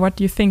Michaela, what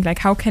do you think? Like,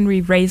 how can we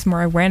raise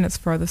more awareness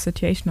for the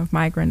situation of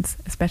migrants,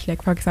 especially,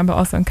 like, for example,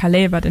 also in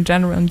Calais, but in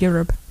general in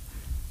Europe?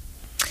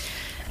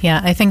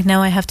 Yeah, I think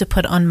now I have to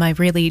put on my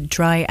really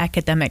dry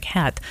academic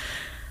hat.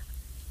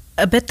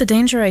 A bit the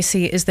danger I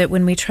see is that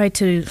when we try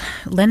to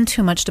lend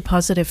too much to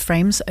positive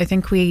frames, I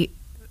think we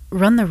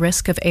run the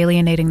risk of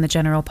alienating the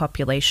general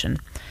population.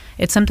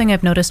 It's something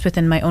I've noticed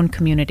within my own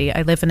community.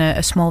 I live in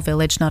a small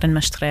village, not in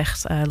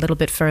Maastricht, a little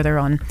bit further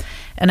on,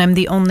 and I'm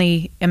the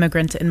only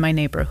immigrant in my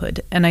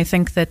neighborhood. And I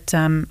think that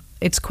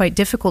it's quite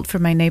difficult for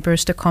my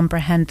neighbors to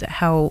comprehend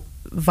how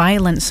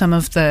violent some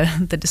of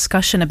the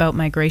discussion about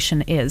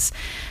migration is.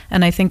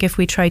 And I think if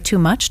we try too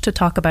much to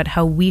talk about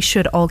how we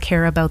should all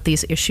care about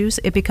these issues,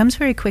 it becomes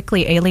very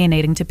quickly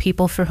alienating to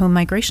people for whom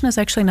migration is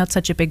actually not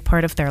such a big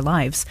part of their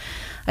lives.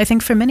 I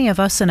think for many of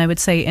us, and I would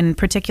say in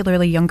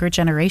particularly younger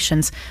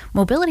generations,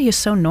 mobility is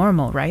so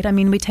normal, right? I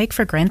mean, we take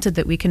for granted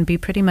that we can be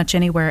pretty much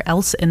anywhere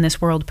else in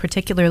this world,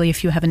 particularly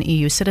if you have an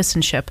EU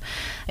citizenship.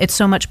 It's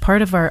so much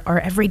part of our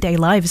everyday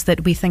lives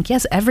that we think,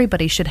 yes,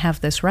 everybody should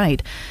have this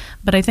right.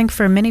 But I think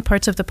for many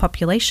parts of the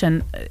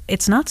population,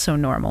 it's not so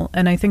normal.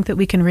 And I think that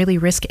we can really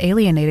risk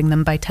alienating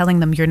them by telling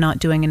them you're not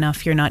doing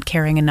enough, you're not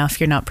caring enough,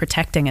 you're not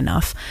protecting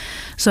enough.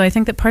 So I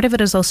think that part of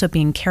it is also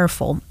being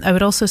careful. I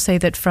would also say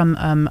that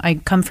I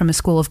come from a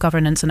school of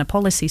governance and a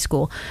policy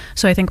school.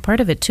 So I think part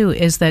of it too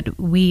is that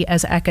we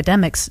as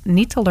academics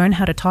need to learn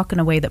how to talk in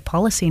a way that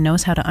policy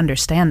knows how to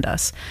understand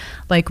us.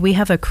 Like we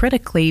have a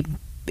critically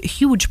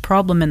huge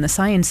problem in the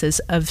sciences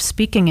of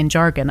speaking in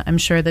jargon. I'm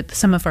sure that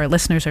some of our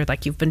listeners are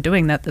like, you've been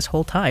doing that this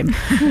whole time.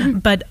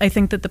 But I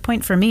think that the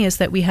point for me is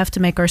that we have to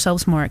make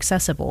ourselves more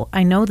accessible.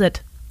 I know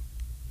that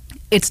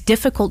it's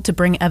difficult to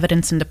bring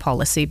evidence into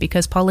policy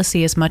because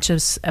policy is much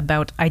as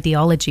about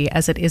ideology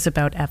as it is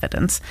about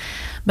evidence.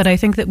 But I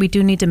think that we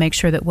do need to make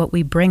sure that what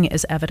we bring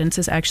as evidence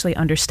is actually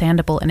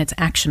understandable and it's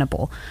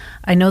actionable.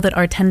 I know that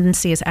our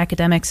tendency as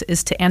academics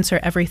is to answer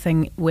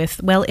everything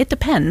with, well, it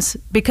depends,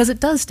 because it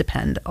does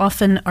depend.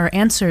 Often our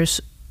answers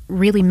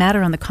really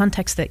matter on the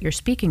context that you're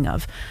speaking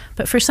of.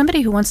 But for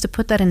somebody who wants to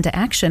put that into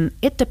action,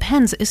 it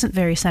depends isn't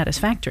very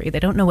satisfactory.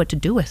 They don't know what to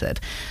do with it.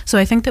 So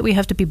I think that we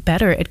have to be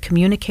better at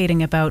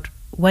communicating about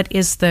what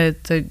is the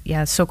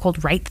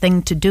so-called right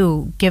thing to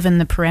do given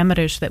the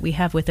parameters that we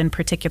have within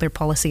particular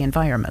policy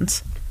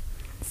environments.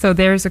 So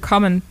there's a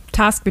common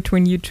task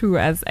between you two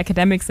as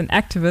academics and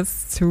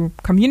activists to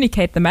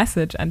communicate the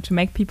message and to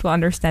make people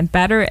understand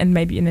better and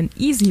maybe in an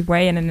easy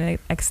way and in an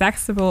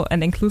accessible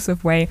and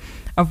inclusive way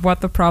of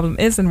what the problem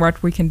is and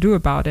what we can do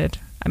about it.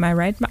 Am I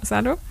right,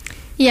 Salo?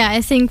 Yeah,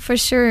 I think for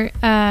sure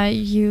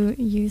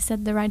you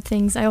said the right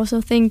things. I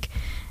also think,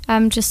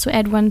 just to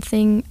add one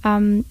thing,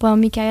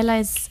 Michaela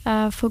is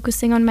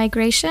focusing on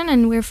migration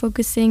and we're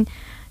focusing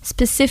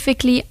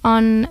specifically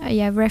on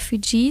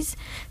refugees.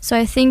 So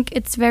I think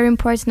it's very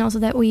important also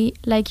that we,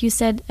 like you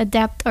said,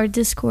 adapt our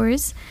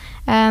discourse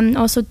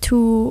also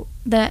to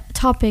the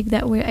topic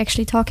that we're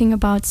actually talking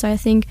about. So I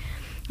think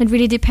it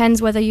really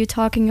depends whether you're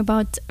talking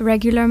about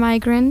regular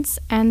migrants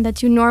and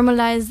that you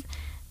normalize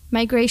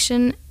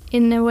migration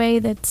in a way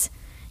that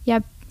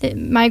the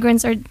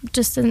migrants are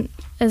just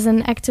as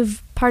an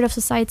active part of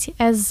society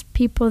as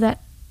people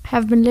that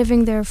have been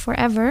living there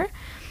forever.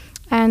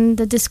 And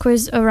the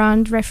discourse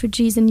around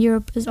refugees in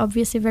Europe is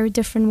obviously a very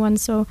different one.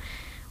 So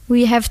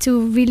we have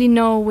to really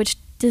know which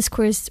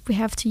discourse we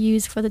have to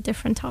use for the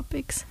different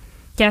topics.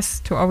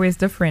 Yes, to always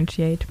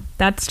differentiate.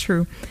 That's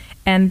true.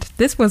 And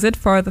this was it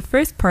for the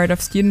first part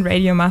of Student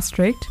Radio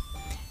Maastricht.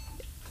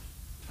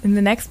 In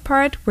the next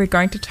part, we're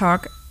going to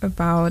talk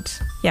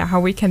about how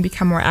we can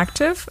become more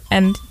active.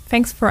 And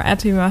thanks for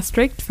RTW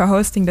Maastricht for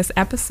hosting this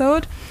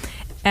episode.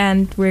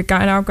 And we're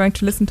now going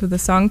to listen to the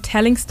song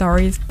Telling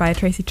Stories by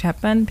Tracy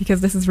Chapman,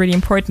 because this is really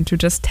important to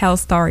just tell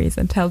stories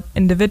and tell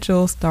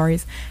individual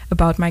stories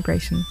about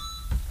migration.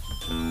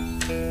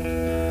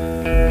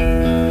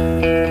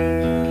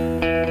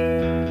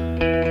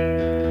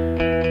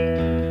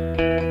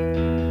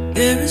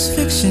 There is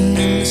fiction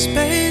in the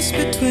space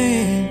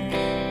between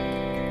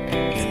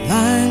the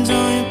lines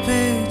on your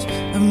page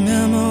of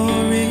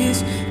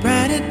memories.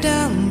 Write it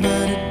down,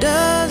 but it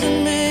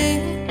doesn't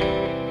mean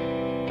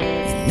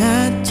you're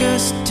not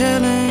just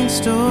telling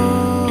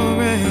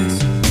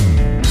stories.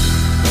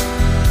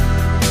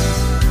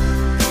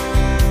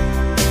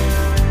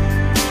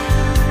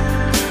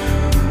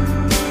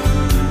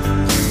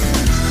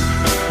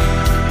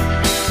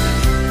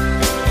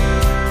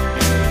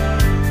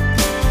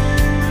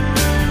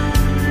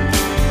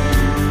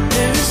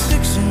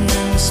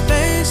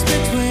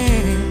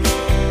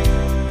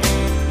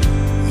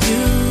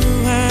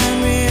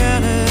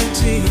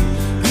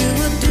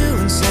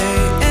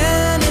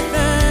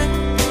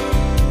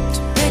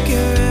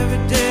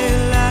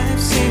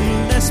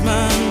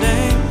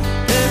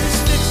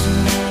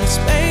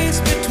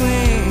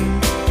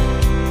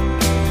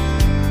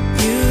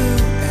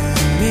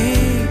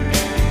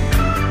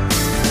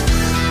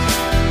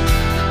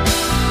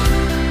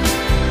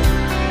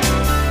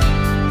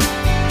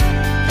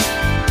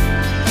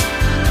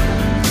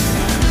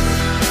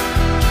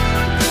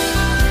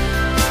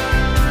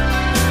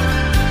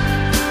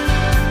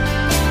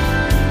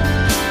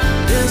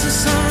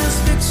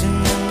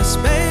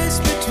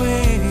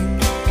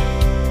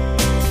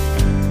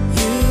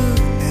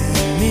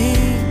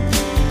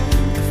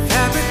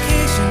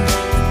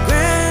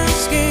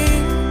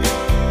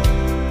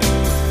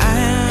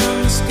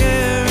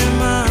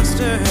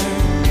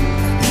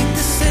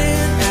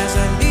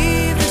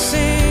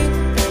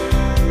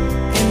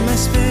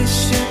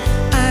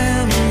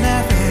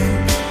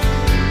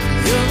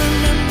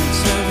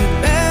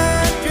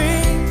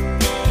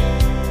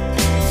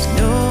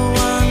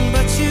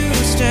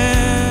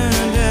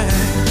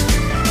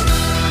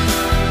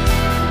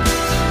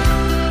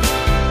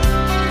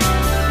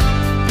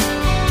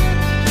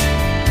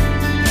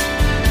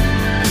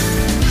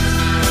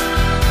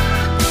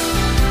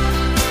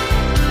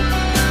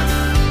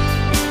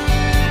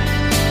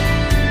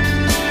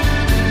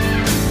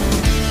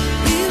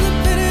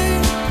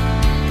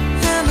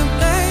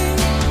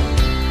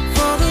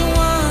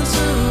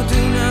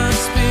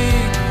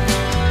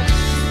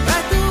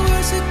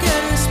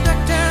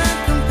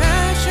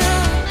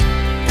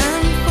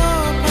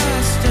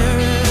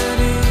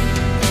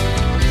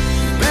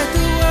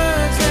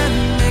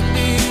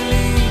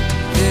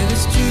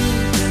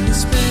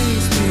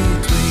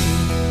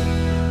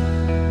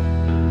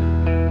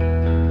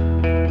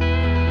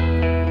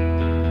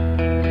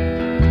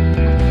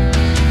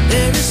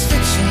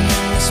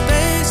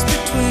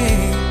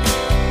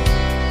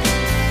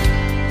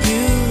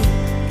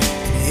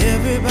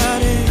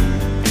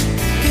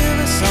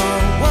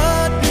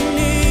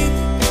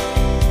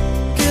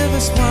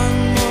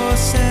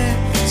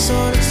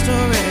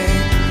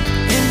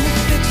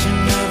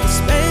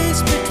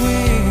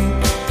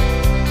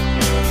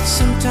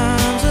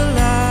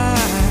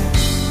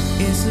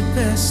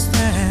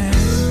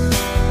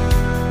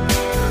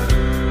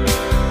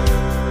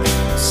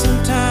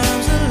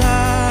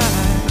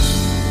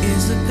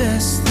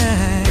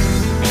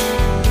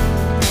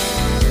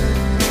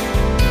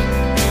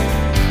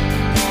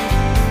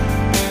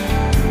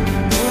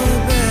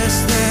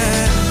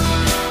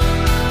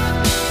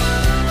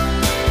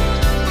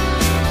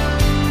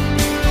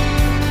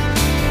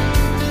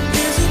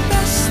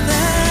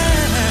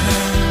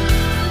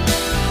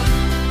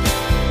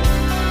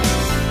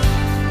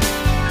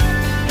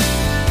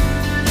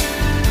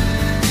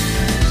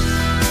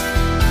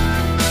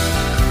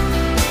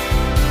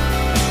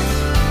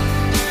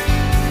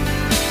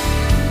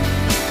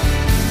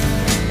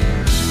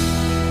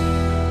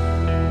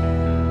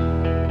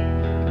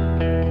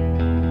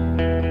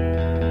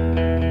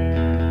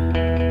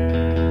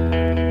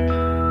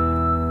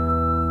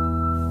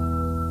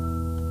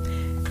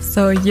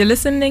 So you're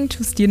listening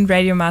to Student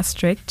Radio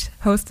Maastricht,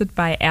 hosted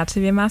by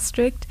RTW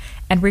Maastricht,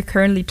 and we're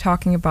currently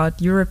talking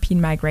about European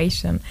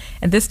migration.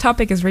 And this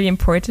topic is really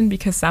important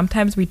because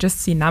sometimes we just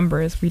see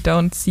numbers, we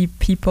don't see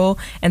people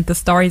and the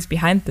stories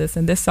behind this.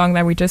 And this song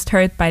that we just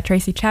heard by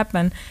Tracy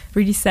Chapman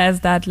really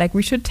says that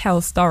we should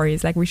tell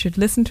stories, we should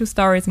listen to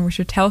stories and we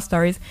should tell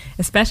stories,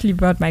 especially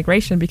about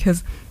migration,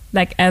 because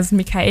as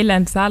Michaela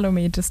and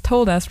Salome just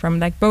told us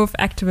from both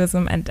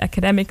activism and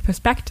academic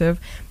perspective,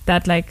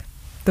 that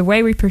the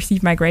way we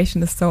perceive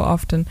migration is so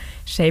often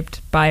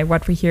shaped by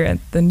what we hear in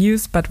the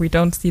news, but we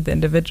don't see the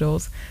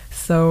individuals.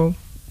 So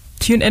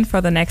tune in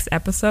for the next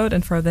episode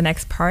and for the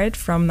next part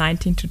from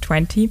 19 to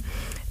 20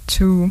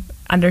 to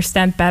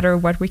understand better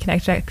what we can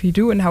actually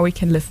do and how we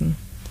can listen.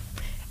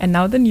 And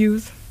now the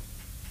news.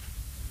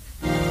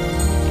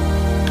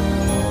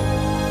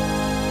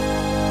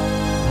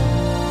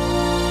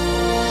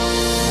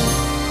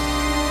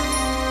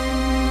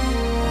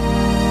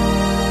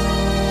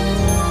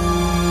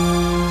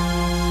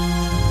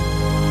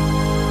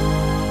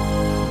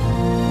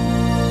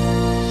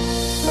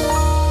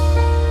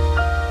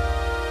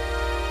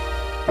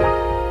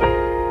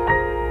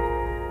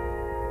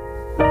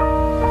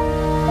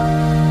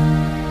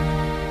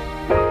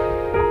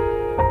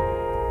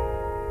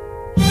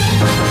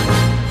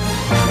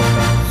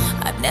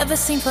 Never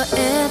seen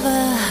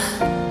forever,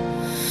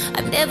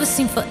 I've never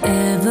seen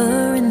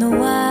forever in the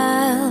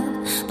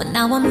wild. But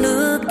now I'm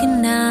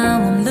looking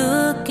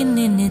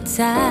in its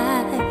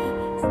eyes.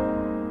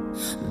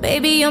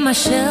 Baby, you're my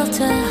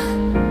shelter,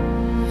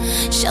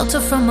 shelter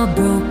from a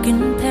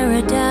broken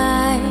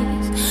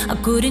paradise. I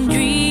couldn't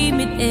dream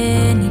it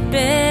any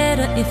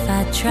better if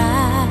I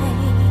tried.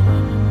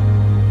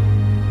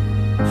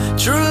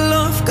 True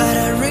love got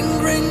a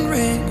ring, ring,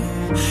 ring.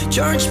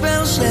 Church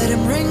bells let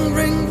him ring,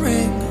 ring,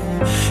 ring.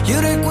 You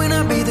the queen,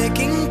 I'll be the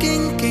king,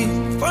 king,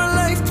 king.